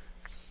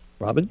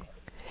 Robin?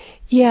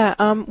 Yeah,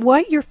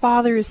 what your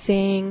father is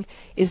saying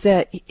is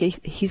that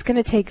he's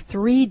going to take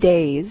 3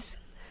 days,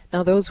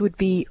 now those would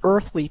be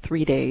earthly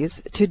 3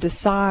 days, to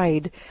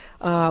decide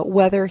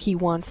whether he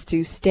wants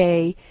to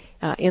stay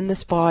in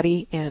this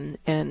body and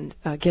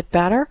get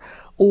better,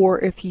 or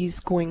if he's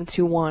going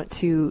to want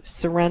to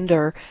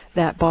surrender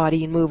that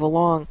body and move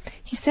along.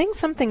 He's saying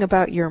something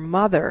about your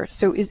mother.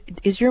 So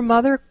is your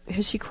mother,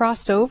 has she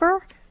crossed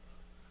over?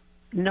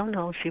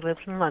 No, she lives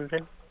in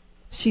London.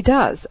 She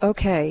does?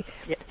 Okay.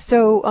 Yeah.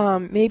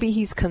 So maybe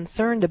he's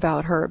concerned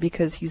about her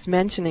because he's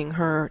mentioning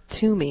her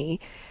to me.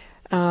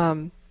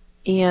 And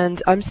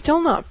I'm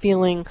still not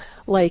feeling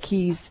like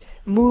he's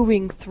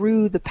moving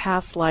through the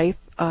past life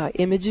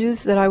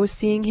images that I was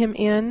seeing him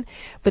in,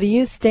 but he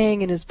is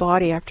staying in his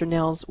body after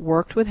Nels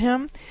worked with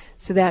him.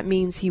 So that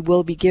means he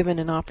will be given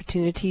an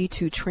opportunity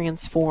to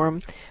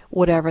transform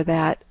whatever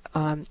that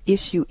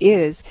issue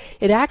is.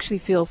 It actually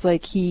feels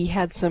like he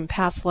had some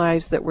past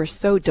lives that were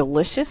so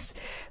delicious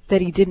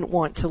that he didn't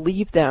want to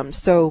leave them.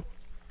 So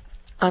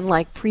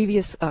unlike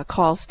previous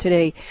calls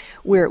today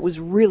where it was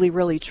really,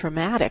 really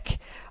traumatic,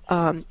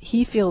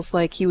 he feels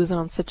like he was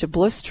on such a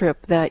bliss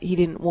trip that he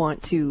didn't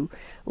want to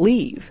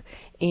leave.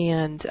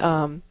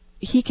 And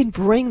he can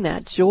bring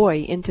that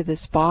joy into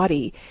this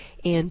body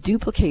and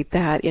duplicate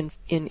that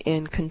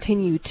and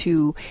continue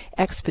to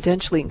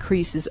exponentially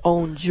increase his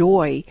own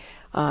joy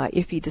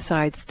if he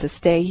decides to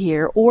stay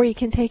here, or he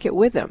can take it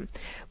with him.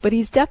 But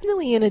he's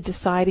definitely in a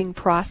deciding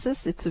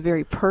process. It's a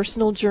very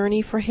personal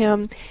journey for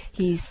him.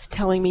 He's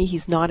telling me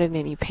he's not in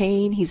any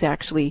pain. He's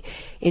actually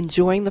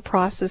enjoying the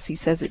process. He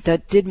says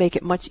it did make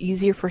it much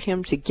easier for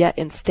him to get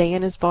and stay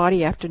in his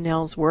body after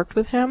Nels worked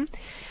with him.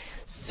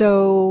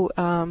 So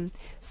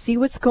see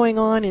what's going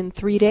on in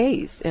 3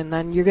 days, and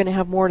then you're going to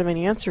have more of an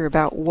answer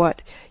about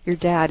what your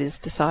dad is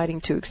deciding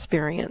to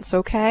experience,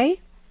 okay?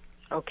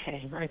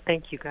 Okay. I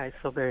thank you guys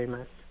so very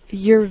much.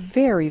 You're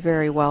very,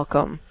 very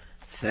welcome.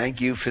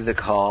 Thank you for the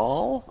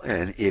call.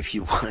 And if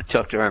you want to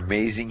talk to our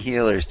amazing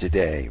healers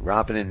today,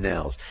 Robin and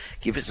Nels,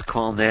 give us a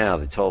call now.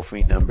 The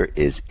toll-free number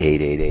is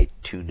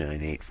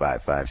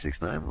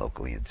 888-298-5569,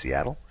 locally in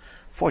Seattle,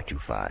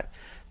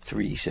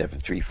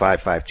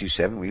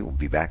 425-373-5527. We will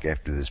be back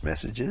after this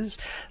messages.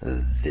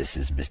 This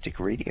is Mystic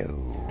Radio.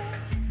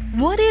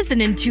 What is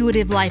an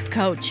intuitive life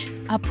coach?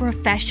 A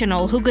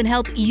professional who can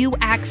help you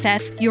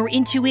access your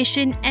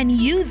intuition and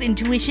use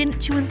intuition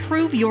to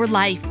improve your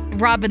life.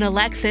 Robin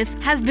Alexis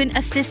has been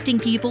assisting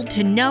people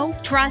to know,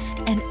 trust,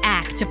 and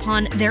act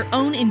upon their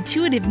own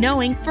intuitive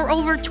knowing for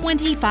over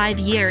 25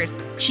 years.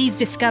 She's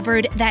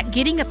discovered that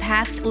getting a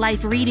past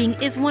life reading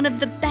is one of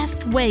the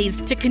best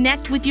ways to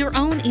connect with your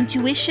own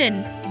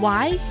intuition.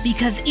 Why?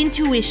 Because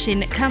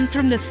intuition comes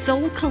from the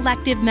soul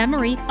collective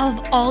memory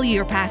of all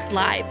your past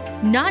lives,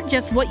 not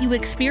just what you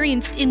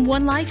experienced in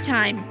one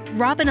lifetime.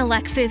 Robin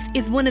Alexis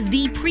is one of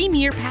the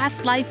premier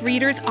past life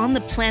readers on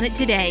the planet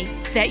today.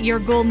 Set your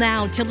goal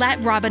now to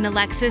let Robin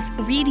Alexis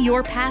read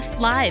your past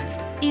lives.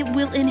 It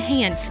will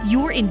enhance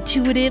your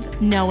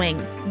intuitive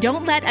knowing.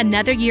 Don't let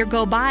another year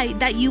go by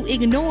that you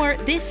ignore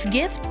this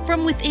gift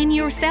from within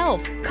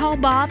yourself. Call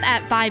Bob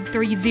at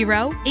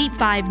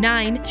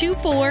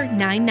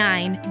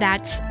 530-859-2499.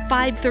 That's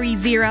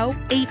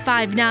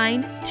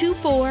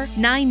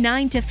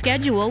 530-859-2499 to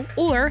schedule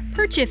or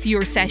purchase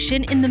your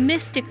session in the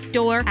Mystic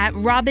Store at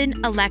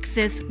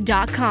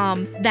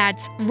RobinAlexis.com.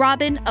 That's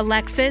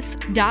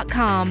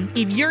RobinAlexis.com.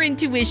 If your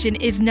intuition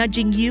is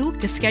nudging you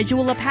to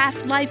schedule a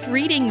past life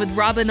reading with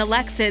Robin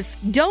Alexis,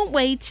 don't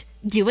wait.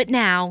 Do it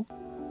now.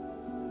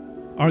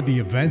 Are the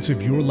events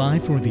of your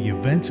life or the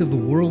events of the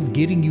world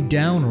getting you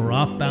down or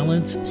off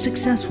balance?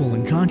 Successful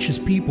and conscious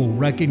people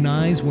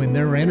recognize when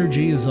their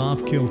energy is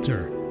off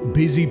kilter.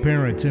 Busy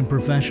parents and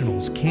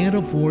professionals can't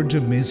afford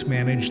to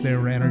mismanage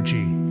their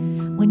energy.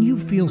 When you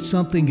feel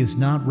something is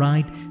not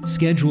right,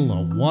 schedule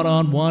a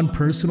one-on-one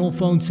personal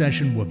phone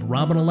session with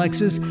Robin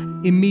Alexis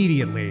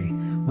immediately.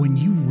 When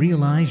you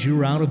realize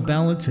you're out of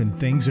balance and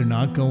things are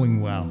not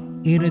going well.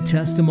 In a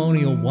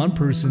testimonial, one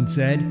person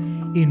said,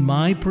 "In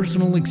my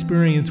personal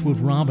experience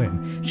with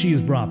Robin, she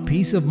has brought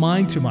peace of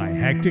mind to my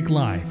hectic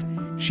life.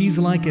 She's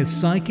like a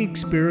psychic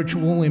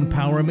spiritual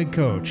empowerment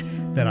coach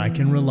that I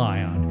can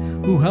rely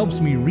on, who helps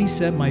me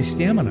reset my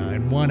stamina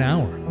in 1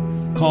 hour."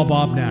 Call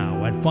Bob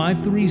now at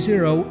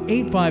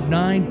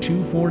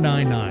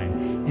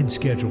 530-859-2499 and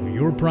schedule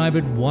your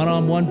private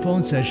one-on-one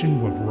phone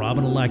session with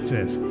Robin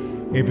Alexis.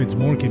 If it's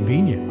more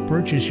convenient,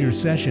 purchase your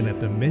session at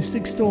the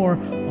Mystic Store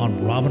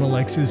on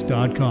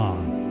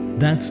RobinAlexis.com.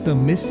 That's the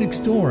Mystic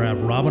Store at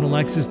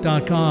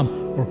RobinAlexis.com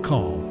or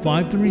call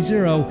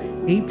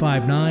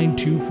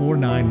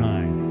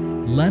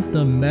 530-859-2499. Let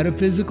the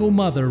metaphysical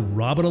mother,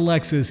 Robin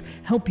Alexis,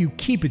 help you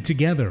keep it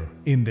together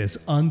in this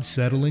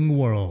unsettling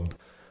world.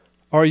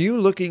 Are you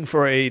looking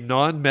for a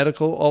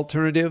non-medical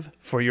alternative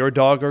for your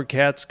dog or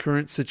cat's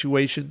current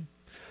situation?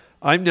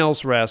 I'm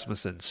Nels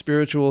Rasmussen,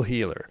 spiritual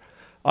healer.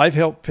 I've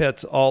helped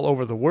pets all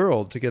over the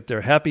world to get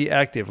their happy,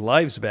 active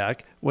lives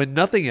back when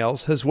nothing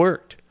else has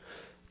worked.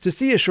 To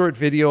see a short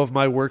video of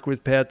my work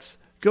with pets,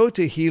 go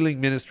to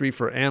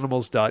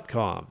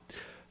healingministryforanimals.com.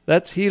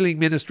 That's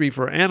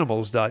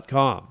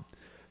healingministryforanimals.com.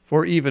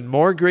 For even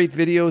more great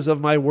videos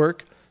of my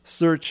work,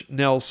 Search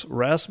Nels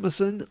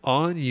Rasmussen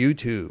on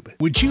YouTube.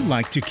 Would you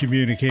like to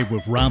communicate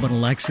with Robin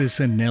Alexis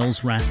and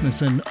Nels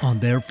Rasmussen on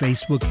their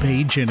Facebook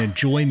page and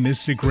enjoy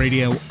Mystic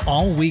Radio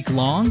all week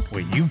long?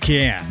 Well, you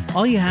can.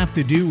 All you have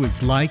to do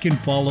is like and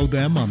follow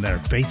them on their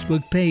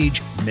Facebook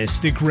page,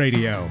 Mystic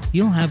Radio.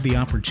 You'll have the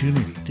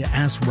opportunity to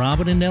ask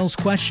Robin and Nels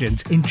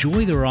questions,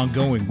 enjoy their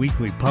ongoing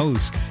weekly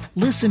posts,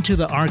 listen to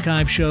the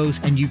archive shows,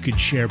 and you can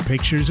share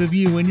pictures of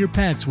you and your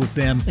pets with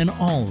them and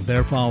all of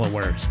their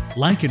followers.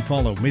 Like and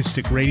follow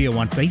Mystic Radio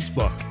on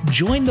Facebook.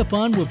 Join the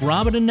fun with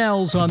Robin and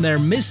Nels on their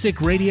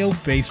Mystic Radio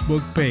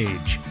Facebook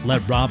page.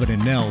 Let Robin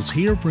and Nels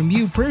hear from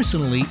you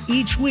personally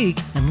each week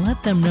and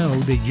let them know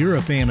that you're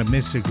a fan of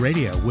Mystic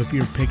Radio with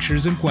your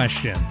pictures and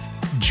questions.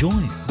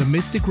 Join the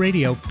Mystic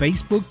Radio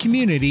Facebook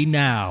community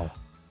now.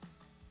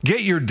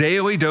 Get your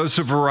daily dose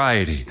of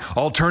variety.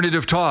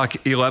 Alternative Talk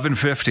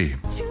 1150.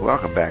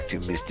 Welcome back to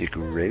Mystic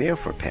Radio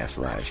for Past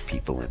Lives,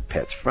 People and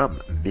Pets from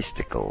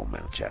mystical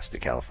Mount Shasta,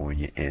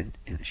 California, and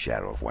in the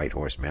shadow of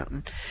Whitehorse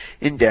Mountain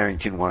in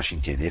Darrington,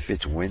 Washington. If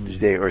it's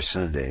Wednesday or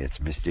Sunday, it's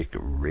Mystic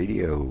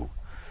Radio.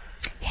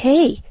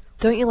 Hey,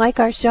 don't you like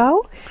our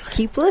show?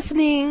 Keep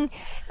listening.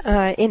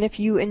 And if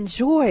you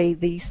enjoy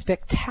the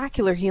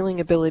spectacular healing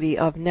ability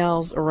of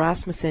Nels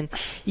Rasmussen,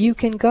 you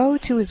can go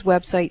to his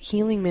website,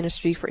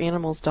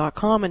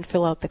 healingministryforanimals.com, and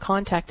fill out the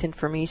contact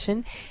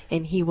information,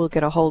 and he will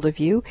get a hold of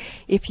you.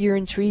 If you're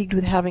intrigued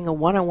with having a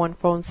one-on-one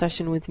phone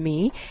session with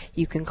me,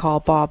 you can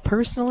call Bob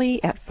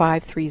personally at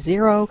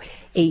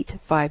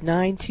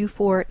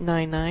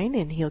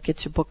 530-859-2499, and he'll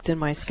get you booked in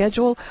my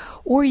schedule.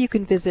 Or you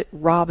can visit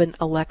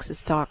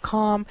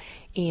robinalexis.com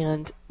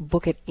and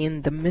book it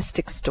in the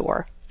Mystic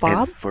Store.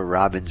 Bob? And for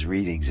Robin's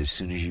readings, as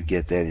soon as you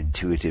get that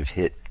intuitive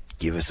hit,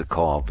 give us a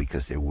call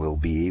because there will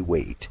be a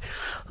wait.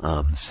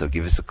 So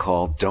give us a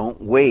call. Don't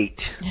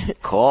wait.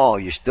 Call.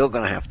 You're still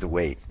going to have to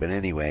wait. But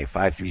anyway,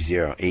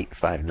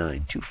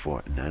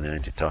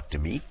 530-859-2499 to talk to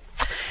me.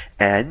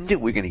 And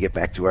we're going to get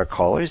back to our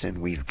callers,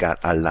 and we've got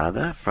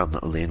Alana from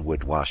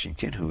Linwood,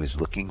 Washington, who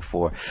is looking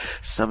for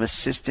some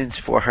assistance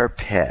for her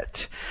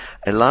pet.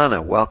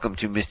 Alana, welcome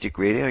to Mystic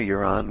Radio.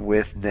 You're on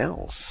with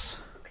Nels.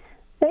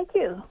 Thank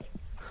you.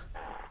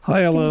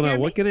 Hi, Alana.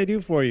 What can I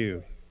do for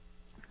you?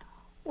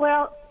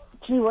 Well,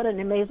 gee, what an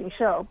amazing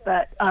show.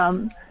 But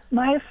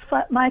my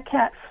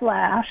cat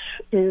Flash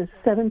is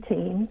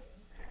 17,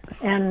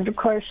 and of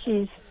course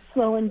she's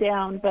slowing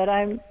down, but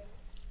I'm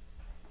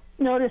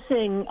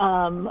noticing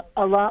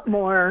a lot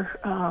more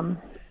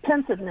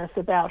pensiveness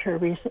about her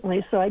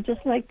recently, so I'd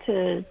just like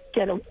to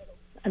get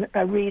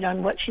a read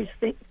on what she's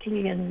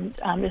thinking and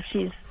if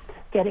she's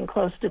getting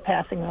close to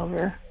passing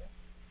over.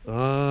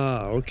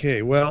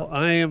 Okay. Well,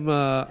 I'm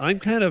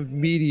kind of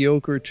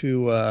mediocre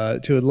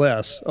to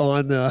less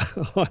on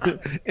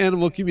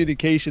animal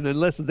communication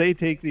unless they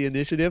take the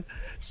initiative.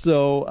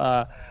 So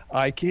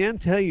I can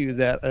tell you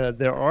that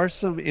there are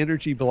some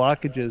energy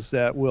blockages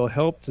that will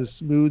help to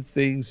smooth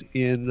things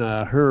in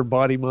her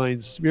body,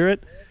 mind,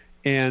 spirit.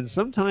 And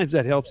sometimes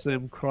that helps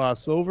them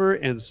cross over,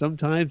 and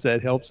sometimes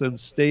that helps them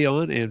stay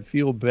on and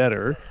feel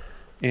better.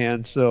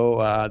 And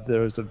so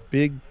there's a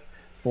big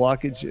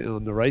blockage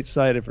on the right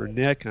side of her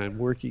neck. I'm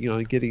working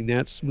on getting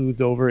that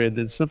smoothed over, and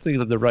then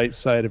something on the right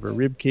side of her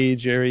rib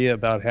cage area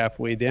about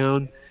halfway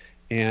down,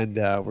 and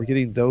we're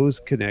getting those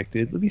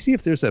connected. Let me see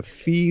if there's a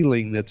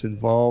feeling that's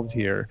involved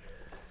here.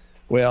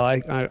 Well,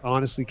 I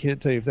honestly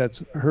can't tell you if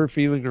that's her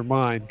feeling or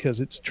mine, because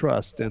it's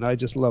trust, and I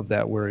just love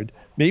that word.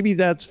 Maybe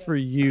that's for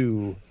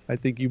you. I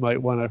think you might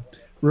want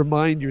to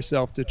remind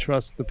yourself to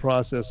trust the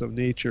process of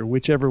nature,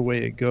 whichever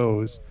way it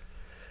goes.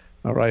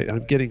 All right,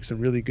 I'm getting some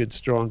really good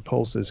strong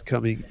pulses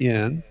coming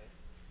in.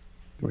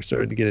 We're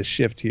starting to get a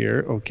shift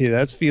here. Okay,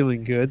 that's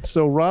feeling good.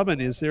 So,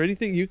 Robin, is there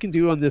anything you can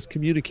do on this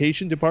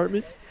communication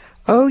department?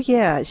 Oh,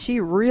 yeah.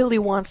 She really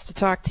wants to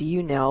talk to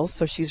you, Nels,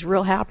 so she's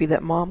real happy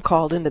that Mom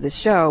called into the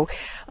show.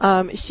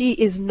 She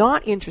is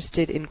not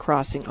interested in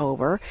crossing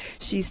over.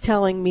 She's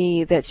telling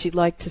me that she'd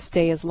like to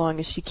stay as long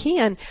as she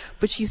can,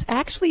 but she's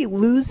actually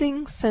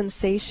losing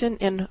sensation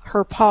in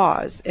her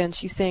paws, and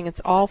she's saying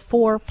it's all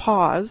 4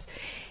 paws.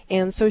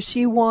 And so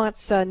she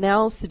wants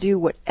Nels to do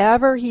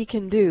whatever he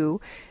can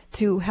do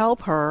to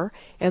help her.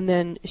 And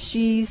then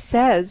she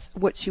says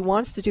what she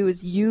wants to do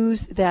is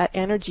use that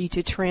energy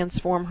to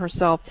transform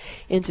herself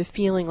into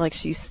feeling like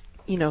she's,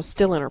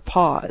 still in her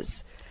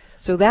paws.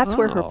 So that's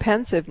where her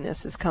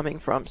pensiveness is coming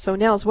from. So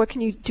Nels, what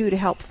can you do to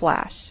help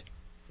Flash?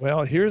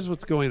 Well, here's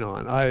what's going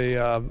on.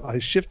 I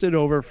shifted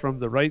over from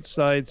the right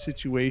side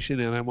situation,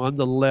 and I'm on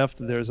the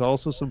left. There's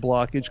also some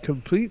blockage,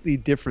 completely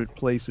different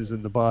places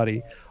in the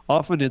body.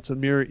 Often it's a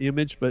mirror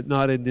image, but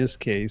not in this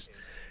case.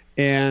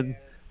 And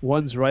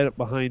one's right up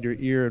behind her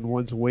ear, and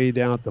one's way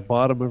down at the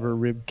bottom of her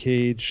rib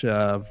cage,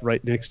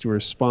 right next to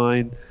her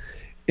spine.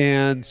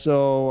 And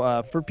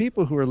so for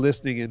people who are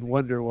listening and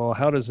wonder, well,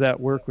 how does that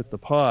work with the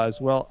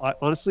paws? Well,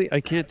 honestly, I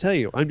can't tell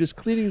you. I'm just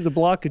cleaning the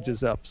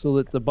blockages up so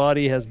that the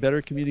body has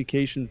better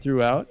communication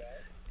throughout.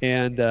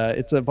 And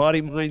it's a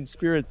body, mind,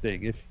 spirit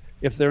thing.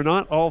 If they're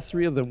not all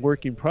 3 of them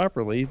working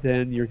properly,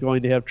 then you're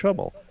going to have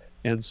trouble.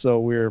 And so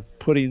we're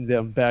putting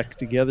them back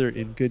together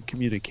in good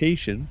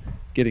communication,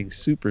 getting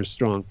super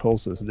strong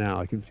pulses now.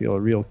 I can feel a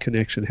real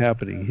connection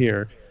happening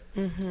here.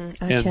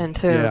 I can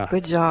too. Yeah,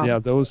 good job. Yeah,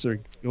 those are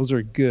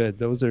good.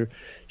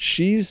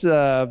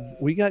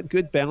 We got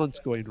good balance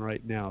going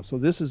right now. So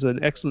this is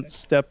an excellent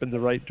step in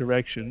the right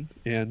direction.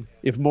 And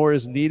if more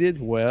is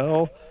needed,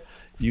 well,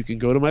 you can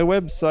go to my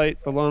website,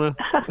 Alana.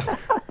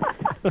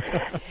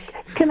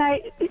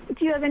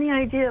 Do you have any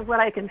idea of what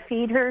I can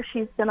feed her?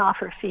 She's been off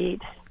her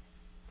feed.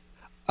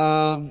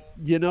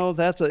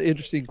 That's an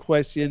interesting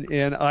question.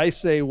 And I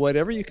say,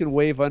 whatever you can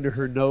wave under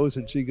her nose.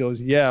 And she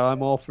goes, yeah,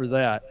 I'm all for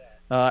that.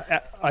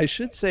 I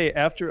should say,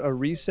 after a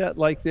reset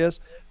like this,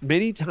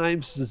 many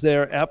times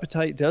their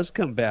appetite does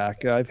come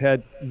back. I've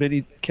had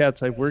many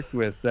cats I've worked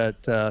with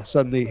that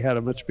suddenly had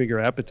a much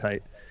bigger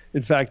appetite.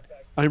 In fact,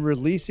 I'm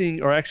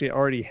releasing, or actually I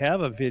already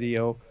have a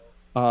video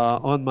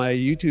on my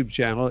YouTube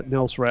channel at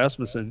Nels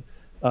Rasmussen.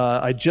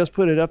 I just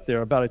put it up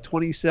there about a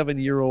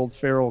 27-year-old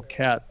feral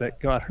cat that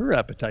got her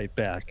appetite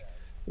back.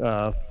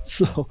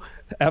 So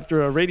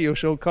after a radio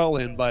show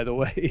call-in, by the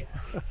way.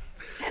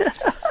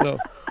 So,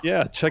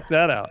 yeah, check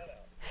that out.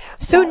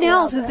 So,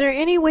 Nels, is there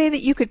any way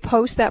that you could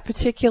post that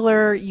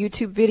particular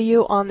YouTube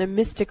video on the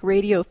Mystic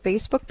Radio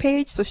Facebook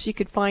page so she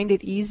could find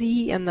it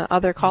easy and the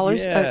other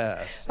callers?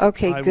 Yes.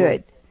 Okay,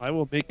 good. I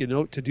will make a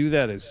note to do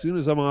that as soon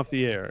as I'm off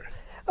the air.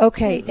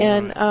 Okay,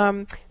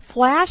 and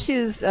Flash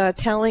is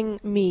telling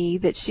me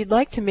that she'd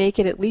like to make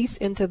it at least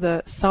into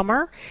the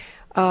summer.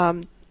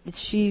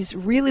 She's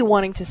really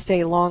wanting to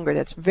stay longer.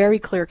 That's very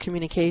clear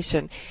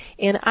communication.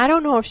 And I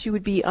don't know if she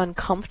would be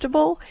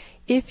uncomfortable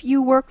if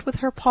you worked with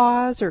her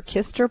paws or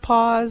kissed her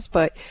paws,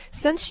 but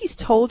since she's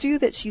told you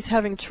that she's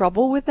having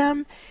trouble with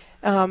them,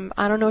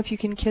 I don't know if you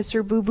can kiss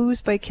her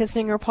boo-boos by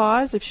kissing her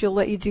paws, if she'll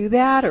let you do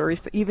that, or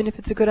even if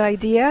it's a good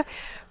idea.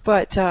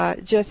 But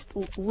just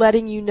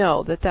letting you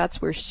know that that's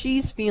where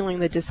she's feeling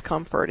the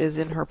discomfort is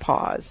in her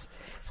paws.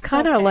 It's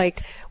kind of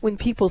like when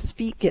people's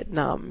feet get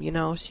numb,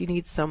 she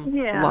needs some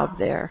love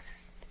there.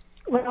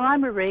 Well,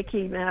 I'm a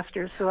Reiki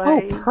master,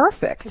 so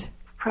perfect.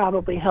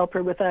 Probably help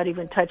her without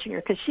even touching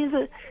her, because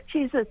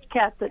she's a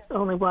cat that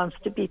only wants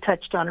to be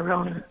touched on her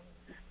own.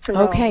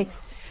 Okay.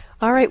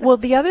 All right. Well,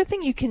 the other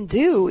thing you can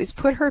do is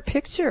put her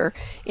picture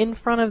in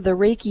front of the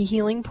Reiki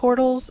healing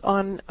portals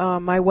on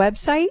my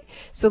website,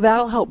 so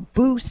that'll help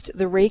boost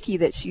the Reiki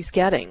that she's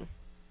getting.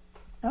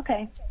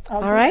 Okay.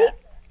 All right.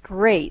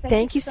 Great.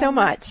 Thank you so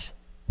much.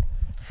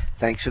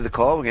 Thanks for the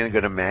call. We're going to go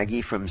to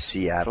Maggie from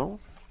Seattle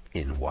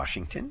in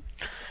Washington.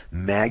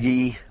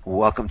 Maggie,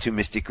 welcome to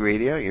Mystic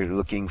Radio. You're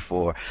looking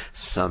for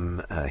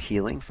some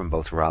healing from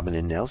both Robin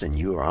and Nels, and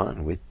you are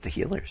on with the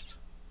healers.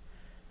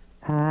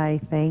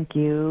 Hi, thank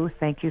you.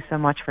 Thank you so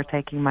much for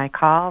taking my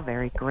call.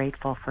 Very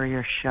grateful for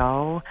your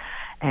show.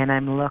 And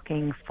I'm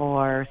looking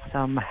for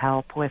some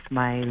help with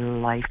my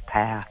life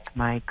path,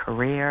 my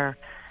career.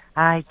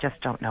 I just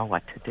don't know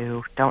what to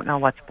do. Don't know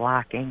what's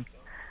blocking.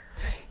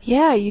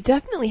 Yeah, you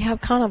definitely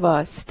have kind of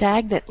a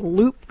stagnant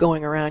loop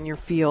going around your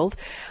field.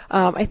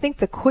 I think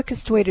the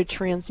quickest way to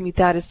transmute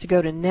that is to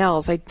go to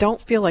Nels. I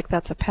don't feel like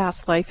that's a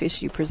past life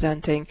issue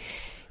presenting.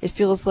 It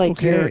feels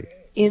like you're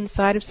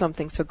inside of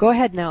something. So go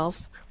ahead,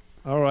 Nels.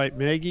 All right,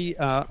 Maggie,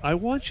 I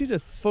want you to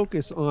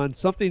focus on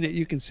something that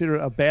you consider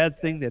a bad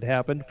thing that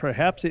happened.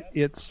 Perhaps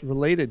it's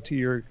related to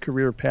your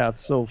career path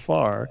so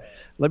far.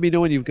 Let me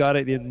know when you've got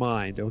it in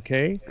mind,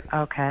 okay?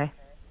 Okay.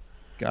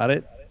 Got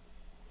it?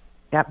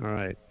 Yep. All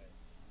right.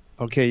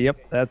 Okay, yep,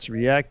 that's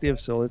reactive,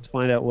 so let's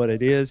find out what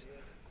it is.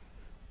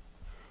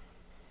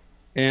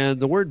 And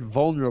the word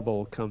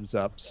vulnerable comes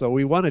up, so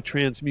we want to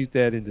transmute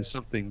that into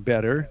something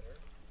better.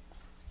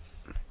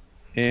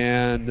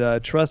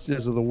 And trust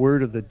is the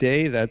word of the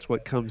day. That's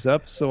what comes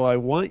up. So I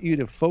want you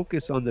to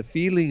focus on the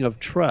feeling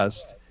of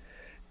trust.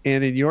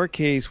 And in your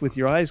case, with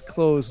your eyes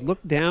closed, look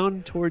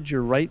down towards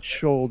your right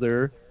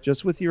shoulder,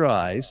 just with your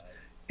eyes.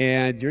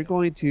 And you're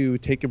going to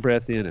take a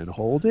breath in and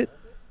hold it,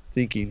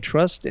 thinking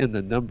trust and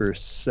the number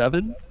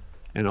 7.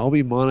 And I'll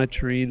be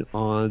monitoring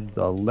on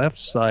the left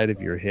side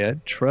of your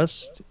head,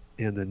 trust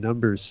and the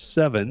number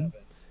 7.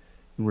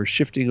 And we're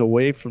shifting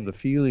away from the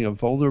feeling of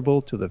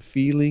vulnerable to the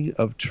feeling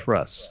of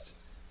trust.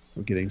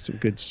 We're getting some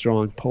good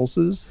strong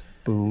pulses.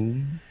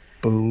 Boom,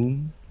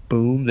 boom,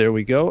 boom. There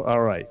we go.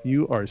 All right.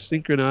 You are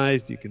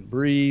synchronized. You can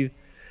breathe.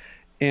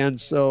 And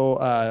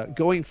so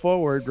going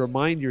forward,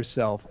 remind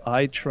yourself,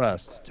 I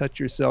trust. Touch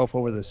yourself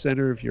over the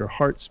center of your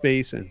heart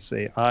space and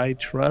say, I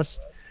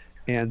trust.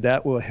 And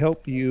that will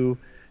help you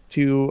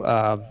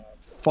to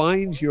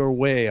find your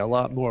way a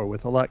lot more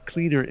with a lot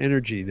cleaner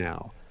energy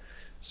now.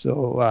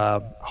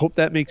 So hope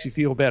that makes you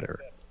feel better.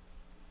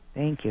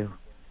 Thank you.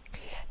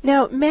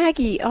 Now,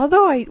 Maggie,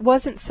 although I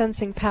wasn't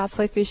sensing past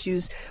life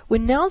issues,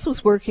 when Nels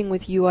was working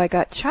with you, I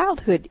got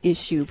childhood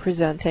issue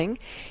presenting,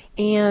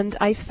 and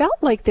I felt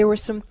like there were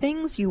some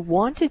things you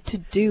wanted to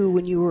do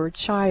when you were a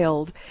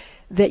child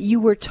that you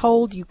were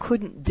told you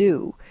couldn't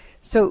do.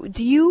 So did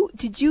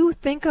you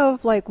think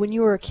of, like, when you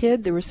were a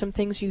kid, there were some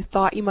things you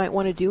thought you might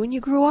want to do when you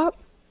grew up?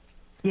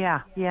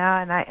 Yeah,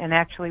 and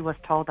actually was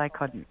told I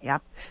couldn't.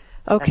 Yep.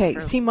 Okay,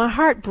 That's true. see, my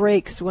heart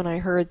breaks when I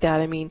heard that.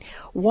 I mean,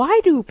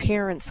 why do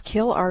parents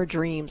kill our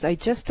dreams? I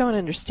just don't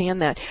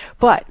understand that.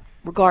 But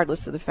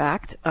regardless of the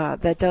fact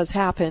that does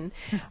happen,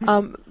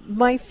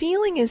 my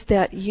feeling is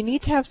that you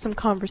need to have some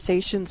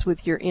conversations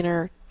with your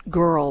inner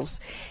girls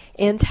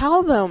and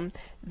tell them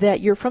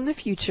that you're from the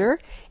future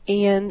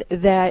and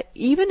that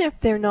even if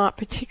they're not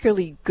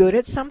particularly good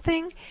at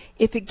something,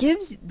 if it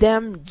gives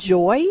them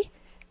joy,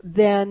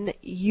 then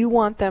you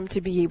want them to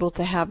be able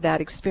to have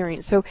that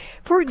experience. So,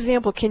 for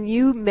example, can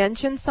you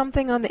mention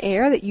something on the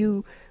air that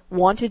you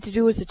wanted to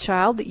do as a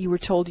child that you were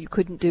told you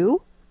couldn't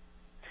do?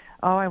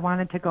 Oh, I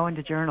wanted to go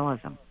into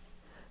journalism.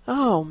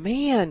 Oh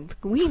man,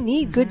 we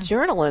need good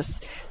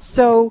journalists.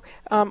 So,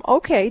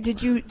 okay,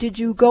 did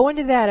you go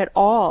into that at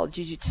all?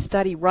 Did you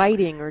study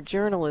writing or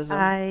journalism?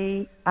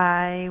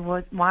 I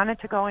wanted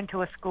to go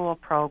into a school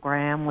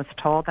program, was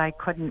told I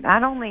couldn't,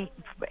 not only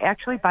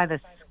actually by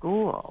the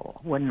school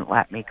wouldn't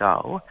let me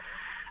go.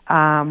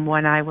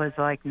 When I was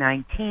like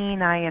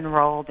 19, I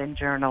enrolled in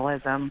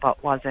journalism,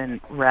 but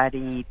wasn't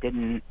ready,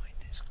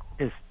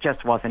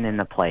 just wasn't in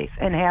the place,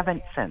 and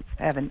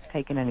haven't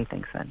taken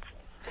anything since.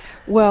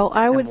 Well,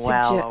 I would I'm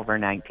suggest... well over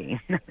 19.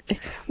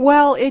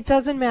 Well, it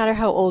doesn't matter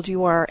how old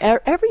you are.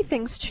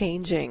 Everything's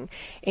changing.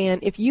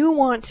 And if you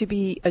want to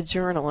be a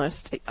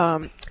journalist,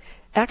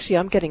 actually,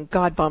 I'm getting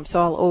God bumps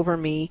all over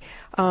me.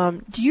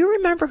 Do you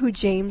remember who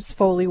James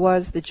Foley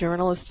was, the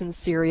journalist in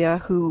Syria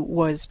who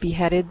was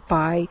beheaded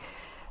by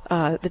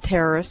the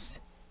terrorists?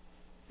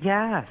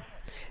 Yes.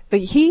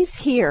 But he's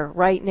here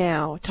right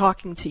now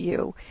talking to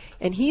you,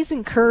 and he's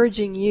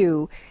encouraging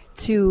you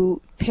to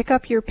pick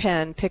up your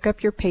pen, pick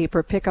up your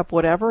paper, pick up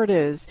whatever it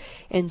is,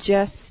 and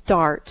just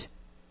start,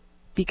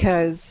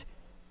 because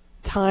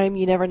time,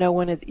 you never know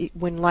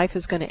when life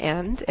is going to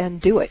end, and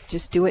do it.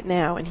 Just do it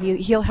now, and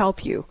he'll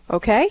help you,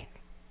 okay?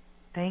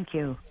 Thank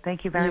you.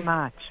 Thank you very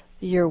much.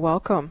 You're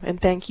welcome, and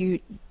thank you,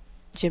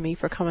 Jimmy,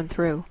 for coming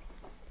through.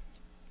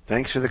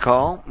 Thanks for the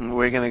call.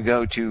 We're going to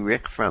go to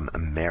Rick from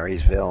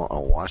Marysville,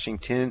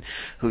 Washington,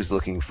 who's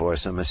looking for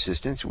some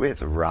assistance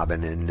with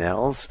Robin and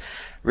Nels.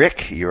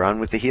 Rick, you're on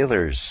with the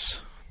healers.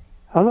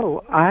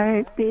 Hello.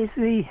 I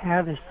basically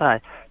have this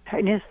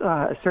tightness.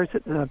 It starts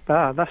at the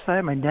left side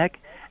of my neck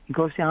and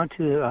goes down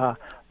to the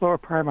lower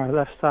part of my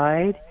left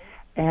side.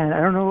 And I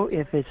don't know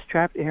if it's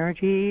trapped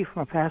energy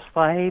from a past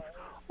life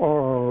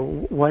or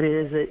what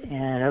is it.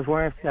 And I was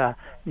wondering if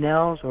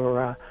Nels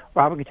or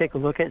Robin could take a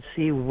look at it and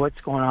see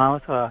what's going on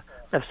with the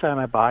left side of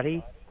my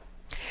body.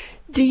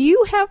 Do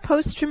you have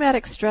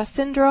post-traumatic stress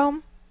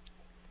syndrome?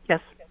 Yes.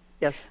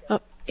 Yes.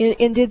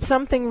 And did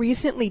something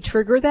recently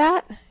trigger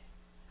that?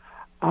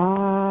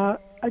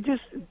 I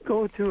just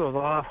go through a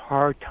lot of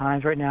hard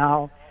times right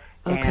now,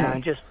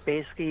 and just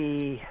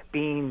basically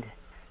being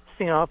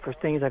singled out for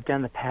things I've done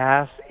in the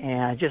past,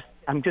 and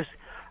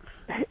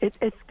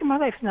it's my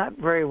life's not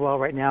very well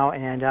right now,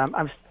 and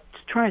I'm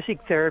trying to seek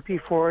therapy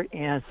for it,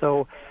 and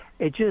so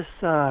it just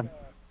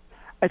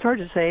it's hard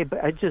to say,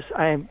 but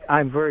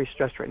I'm very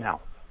stressed right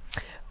now.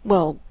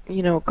 Well,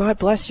 God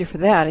bless you for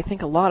that. I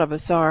think a lot of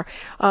us are.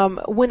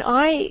 When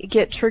I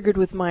get triggered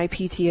with my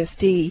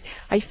PTSD,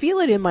 I feel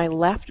it in my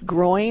left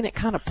groin. It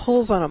kind of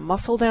pulls on a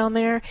muscle down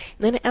there, and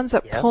then it ends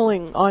up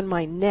pulling on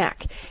my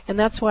neck. And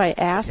that's why I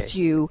asked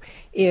you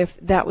if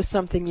that was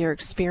something you're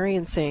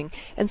experiencing.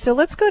 And so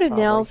let's go to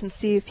Nels and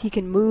see if he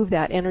can move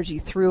that energy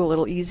through a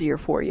little easier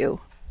for you.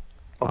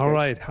 Okay. All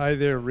right. Hi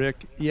there,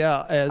 Rick.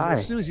 Yeah,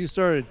 as soon as you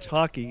started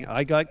talking,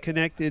 I got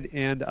connected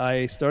and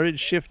I started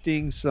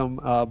shifting some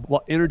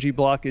energy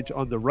blockage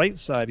on the right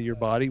side of your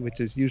body, which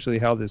is usually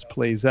how this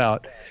plays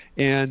out.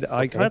 And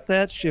I got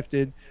that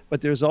shifted,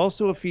 but there's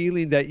also a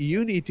feeling that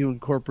you need to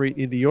incorporate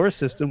into your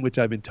system, which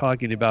I've been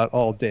talking about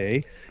all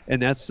day,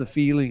 and that's the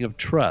feeling of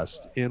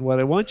trust. And what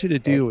I want you to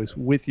do is,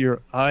 with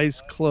your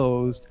eyes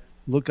closed,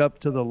 look up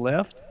to the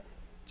left,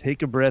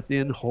 take a breath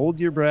in, hold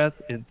your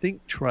breath, and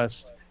think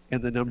trust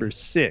and the number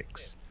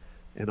 6.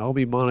 And I'll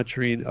be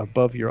monitoring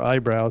above your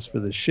eyebrows for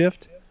the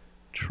shift.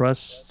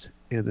 Trust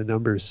and the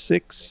number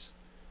 6.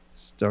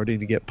 Starting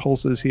to get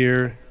pulses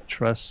here.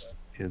 Trust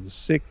and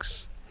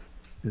 6.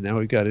 And now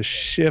we've got a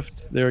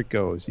shift. There it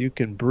goes. You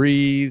can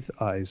breathe,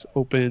 eyes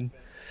open.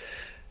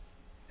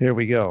 There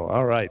we go.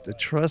 All right.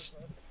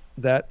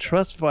 That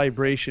trust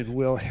vibration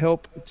will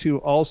help to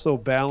also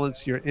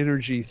balance your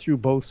energy through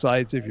both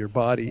sides of your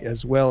body,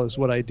 as well as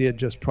what I did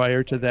just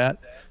prior to that.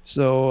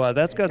 So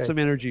that's got some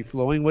energy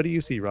flowing. What do you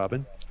see,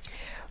 Robin?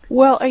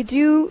 Well, I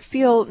do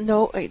feel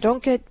I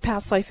don't get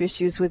past life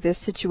issues with this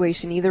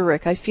situation either,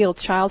 Rick. I feel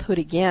childhood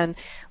again,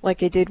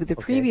 like I did with the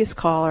previous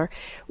caller.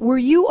 Were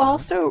you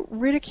also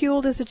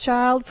ridiculed as a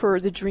child for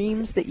the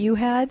dreams that you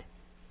had?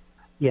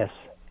 Yes.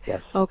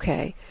 Yes.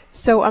 Okay.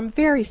 So I'm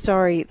very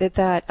sorry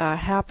that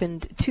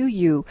happened to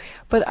you,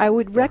 but I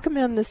would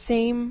recommend the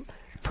same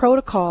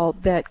protocol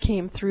that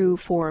came through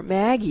for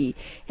Maggie,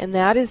 and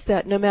that is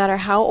that no matter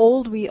how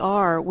old we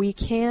are, we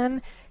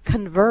can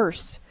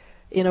converse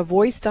in a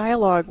voice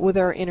dialogue with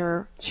our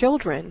inner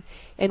children.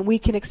 and we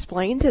can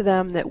explain to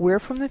them that we're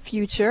from the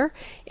future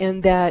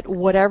and that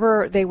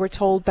whatever they were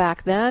told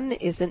back then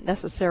isn't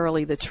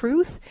necessarily the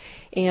truth,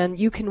 and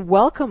you can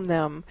welcome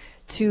them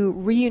to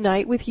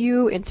reunite with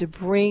you and to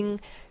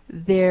bring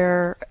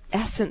their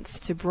essence,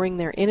 to bring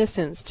their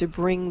innocence, to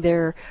bring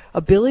their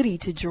ability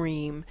to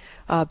dream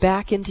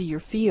back into your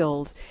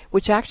field,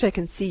 which actually I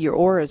can see your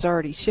aura is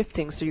already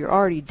shifting, so you're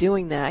already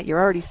doing that. You're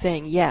already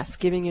saying yes,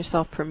 giving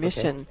yourself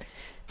permission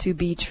to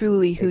be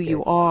truly who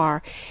you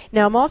are.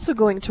 Now, I'm also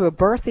going to a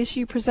birth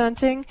issue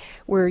presenting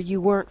where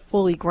you weren't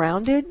fully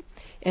grounded.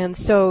 And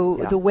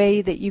so the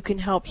way that you can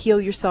help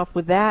heal yourself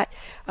with that,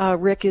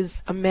 Rick,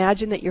 is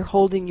imagine that you're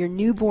holding your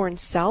newborn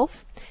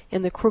self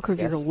in the crook of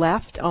your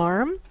left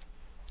arm.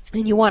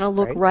 And you want to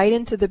look right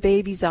into the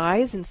baby's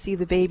eyes and see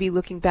the baby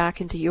looking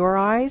back into your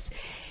eyes.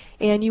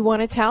 And you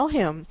want to tell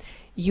him,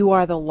 you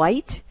are the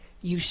light,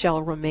 you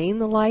shall remain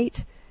the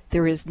light,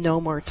 there is no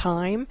more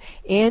time,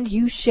 and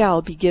you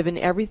shall be given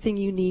everything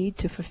you need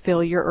to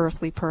fulfill your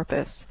earthly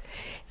purpose.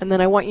 And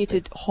then I want you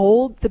to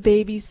hold the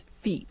baby's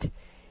feet.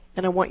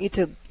 And I want you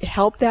to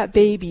help that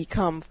baby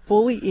come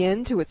fully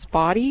into its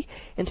body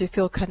and to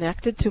feel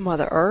connected to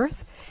Mother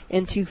Earth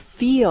and to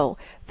feel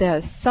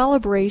the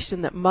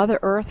celebration that Mother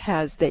Earth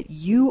has, that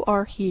you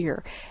are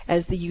here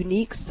as the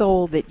unique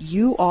soul that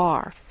you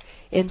are.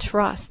 And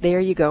trust. There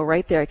you go,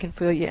 right there. I can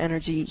feel your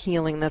energy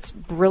healing. That's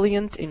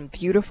brilliant and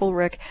beautiful,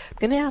 Rick. I'm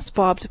going to ask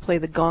Bob to play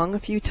the gong a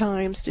few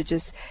times to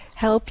just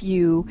help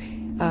you.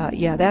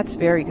 Yeah, that's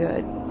very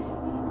good.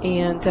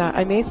 And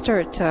I may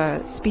start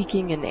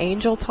speaking in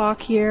angel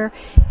talk here.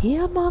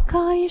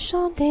 Hiamakai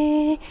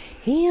shante,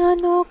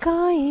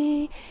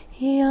 hianokai,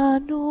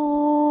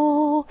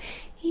 hiano,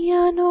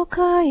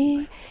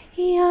 hianokai,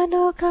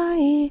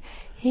 hianokai,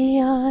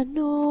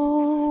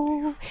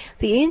 hiano.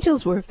 The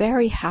angels were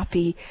very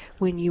happy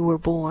when you were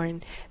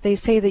born. They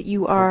say that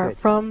you are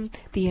from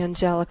the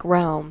angelic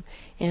realm,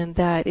 and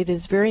that it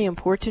is very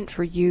important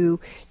for you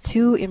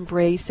to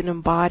embrace and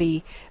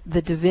embody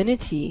the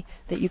divinity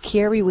that you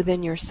carry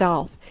within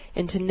yourself,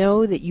 and to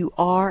know that you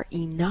are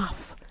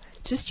enough.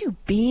 Just you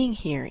being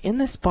here in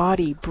this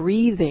body,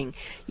 breathing,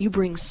 you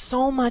bring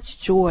so much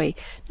joy,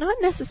 not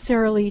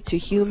necessarily to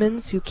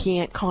humans who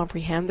can't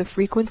comprehend the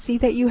frequency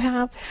that you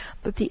have,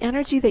 but the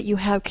energy that you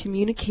have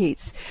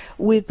communicates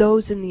with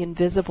those in the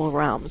invisible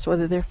realms,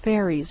 whether they're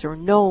fairies or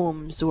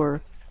gnomes or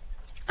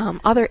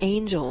other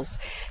angels.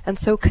 And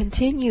so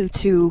continue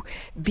to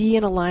be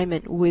in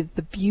alignment with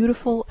the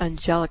beautiful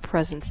angelic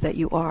presence that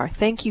you are.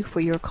 Thank you for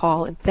your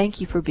call, and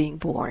thank you for being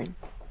born.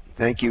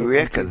 Thank you,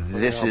 Rick.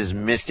 This is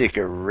Mystic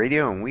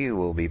Radio, and we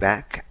will be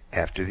back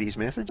after these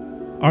messages.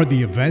 Are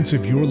the events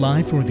of your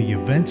life or the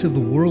events of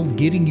the world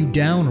getting you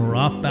down or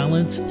off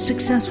balance?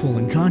 Successful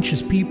and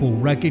conscious people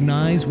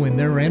recognize when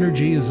their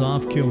energy is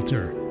off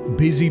kilter.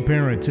 Busy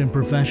parents and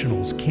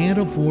professionals can't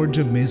afford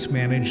to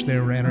mismanage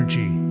their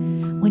energy.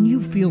 When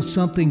you feel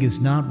something is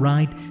not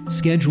right,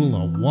 schedule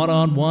a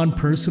one-on-one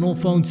personal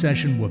phone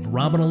session with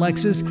Robin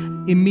Alexis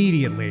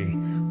immediately.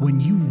 When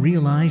you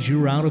realize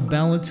you're out of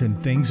balance and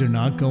things are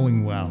not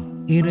going well.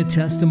 In a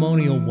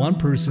testimonial, one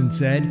person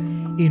said,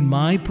 "In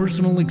my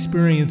personal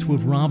experience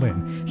with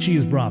Robin, she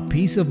has brought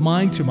peace of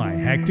mind to my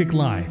hectic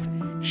life.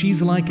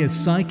 She's like a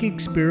psychic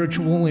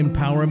spiritual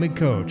empowerment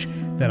coach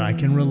that I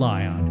can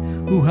rely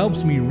on, who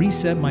helps me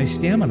reset my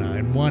stamina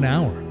in 1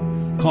 hour."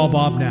 Call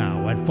Bob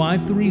now at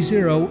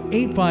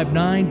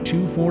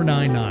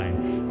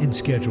 530-859-2499 and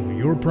schedule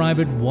your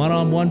private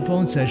one-on-one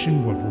phone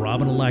session with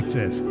Robin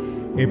Alexis.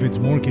 If it's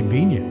more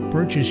convenient,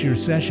 purchase your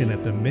session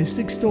at the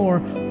Mystic Store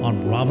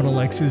on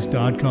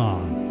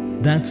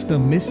RobinAlexis.com. That's the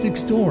Mystic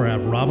Store at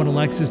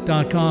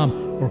RobinAlexis.com,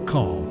 or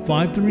call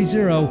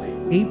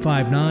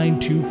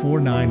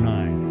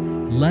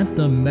 530-859-2499. Let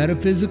the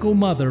metaphysical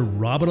mother,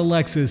 Robin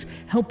Alexis,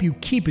 help you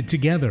keep it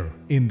together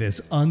in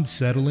this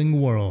unsettling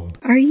world.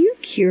 Are you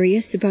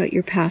curious about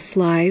your past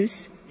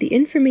lives? The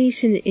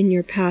information in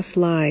your past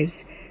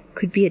lives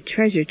could be a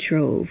treasure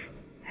trove.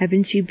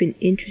 Haven't you been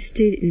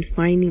interested in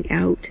finding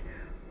out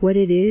what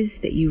it is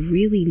that you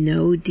really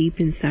know deep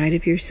inside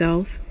of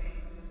yourself?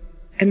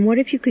 And what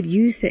if you could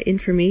use that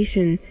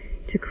information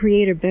to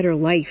create a better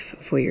life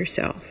for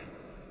yourself?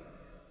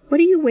 What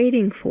are you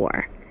waiting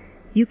for?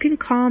 You can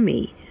call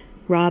me,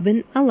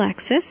 Robin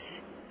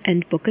Alexis,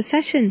 and book a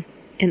session,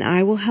 and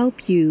I will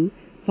help you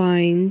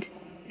find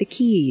the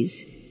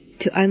keys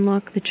to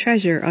unlock the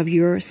treasure of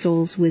your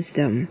soul's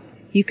wisdom.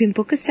 You can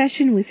book a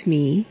session with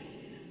me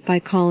by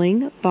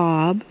calling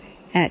Bob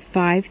at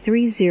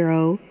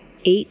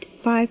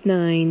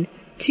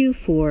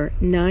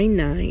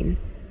 530-859-2499,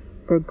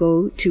 or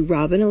go to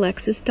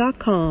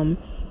RobinAlexis.com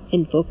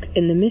and book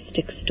in the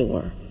Mystic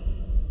Store.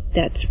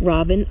 That's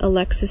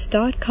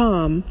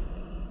RobinAlexis.com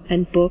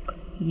and book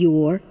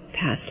your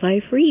past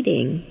life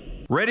reading.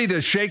 Ready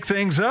to shake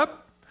things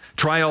up?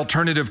 Try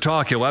Alternative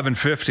Talk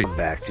 1150.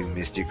 Back to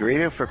Mystic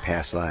Radio for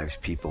Past Lives,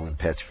 People and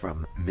Pets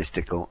from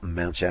mystical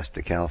Mount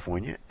Shasta,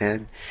 California,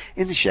 and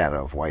in the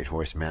shadow of White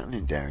Horse Mountain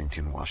in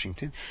Darrington,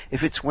 Washington.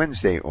 If it's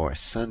Wednesday or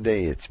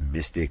Sunday, it's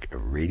Mystic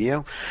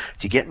Radio.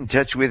 To get in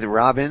touch with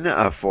Robin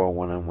for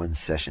one-on-one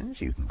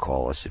sessions, you can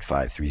call us at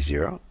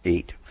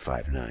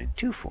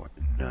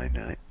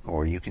 530-859-2499,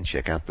 or you can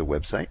check out the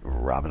website,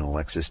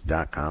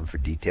 robinalexis.com, for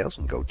details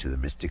and go to the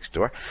Mystic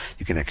Store.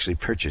 You can actually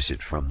purchase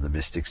it from the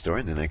Mystic Store,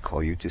 and then I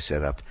call you to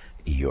set up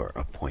your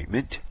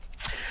appointment.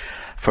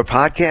 For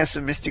podcasts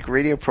of Mystic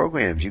Radio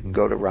programs, you can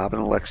go to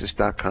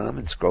robinalexis.com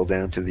and scroll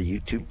down to the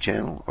YouTube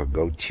channel, or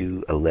go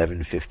to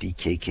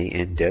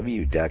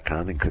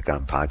 1150kknw.com and click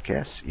on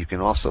podcasts. You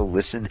can also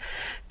listen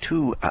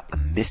to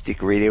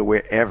Mystic Radio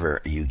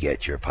wherever you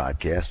get your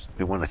podcasts.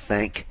 We want to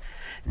thank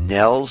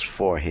Nels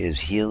for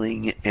his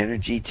healing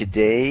energy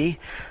today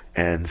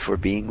and for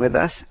being with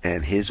us.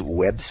 And his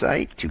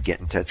website to get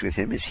in touch with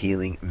him is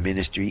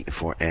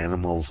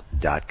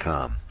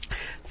healingministryforanimals.com.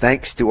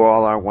 Thanks to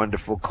all our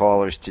wonderful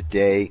callers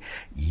today.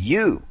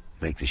 You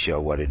make the show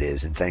what it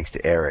is. And thanks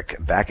to Eric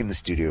back in the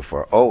studio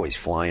for always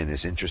flying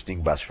this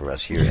interesting bus for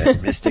us here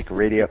at Mystic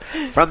Radio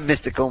from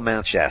mystical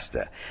Mount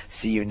Shasta.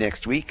 See you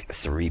next week,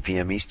 3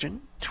 p.m.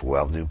 Eastern,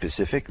 12 noon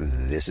Pacific.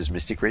 This is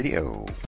Mystic Radio.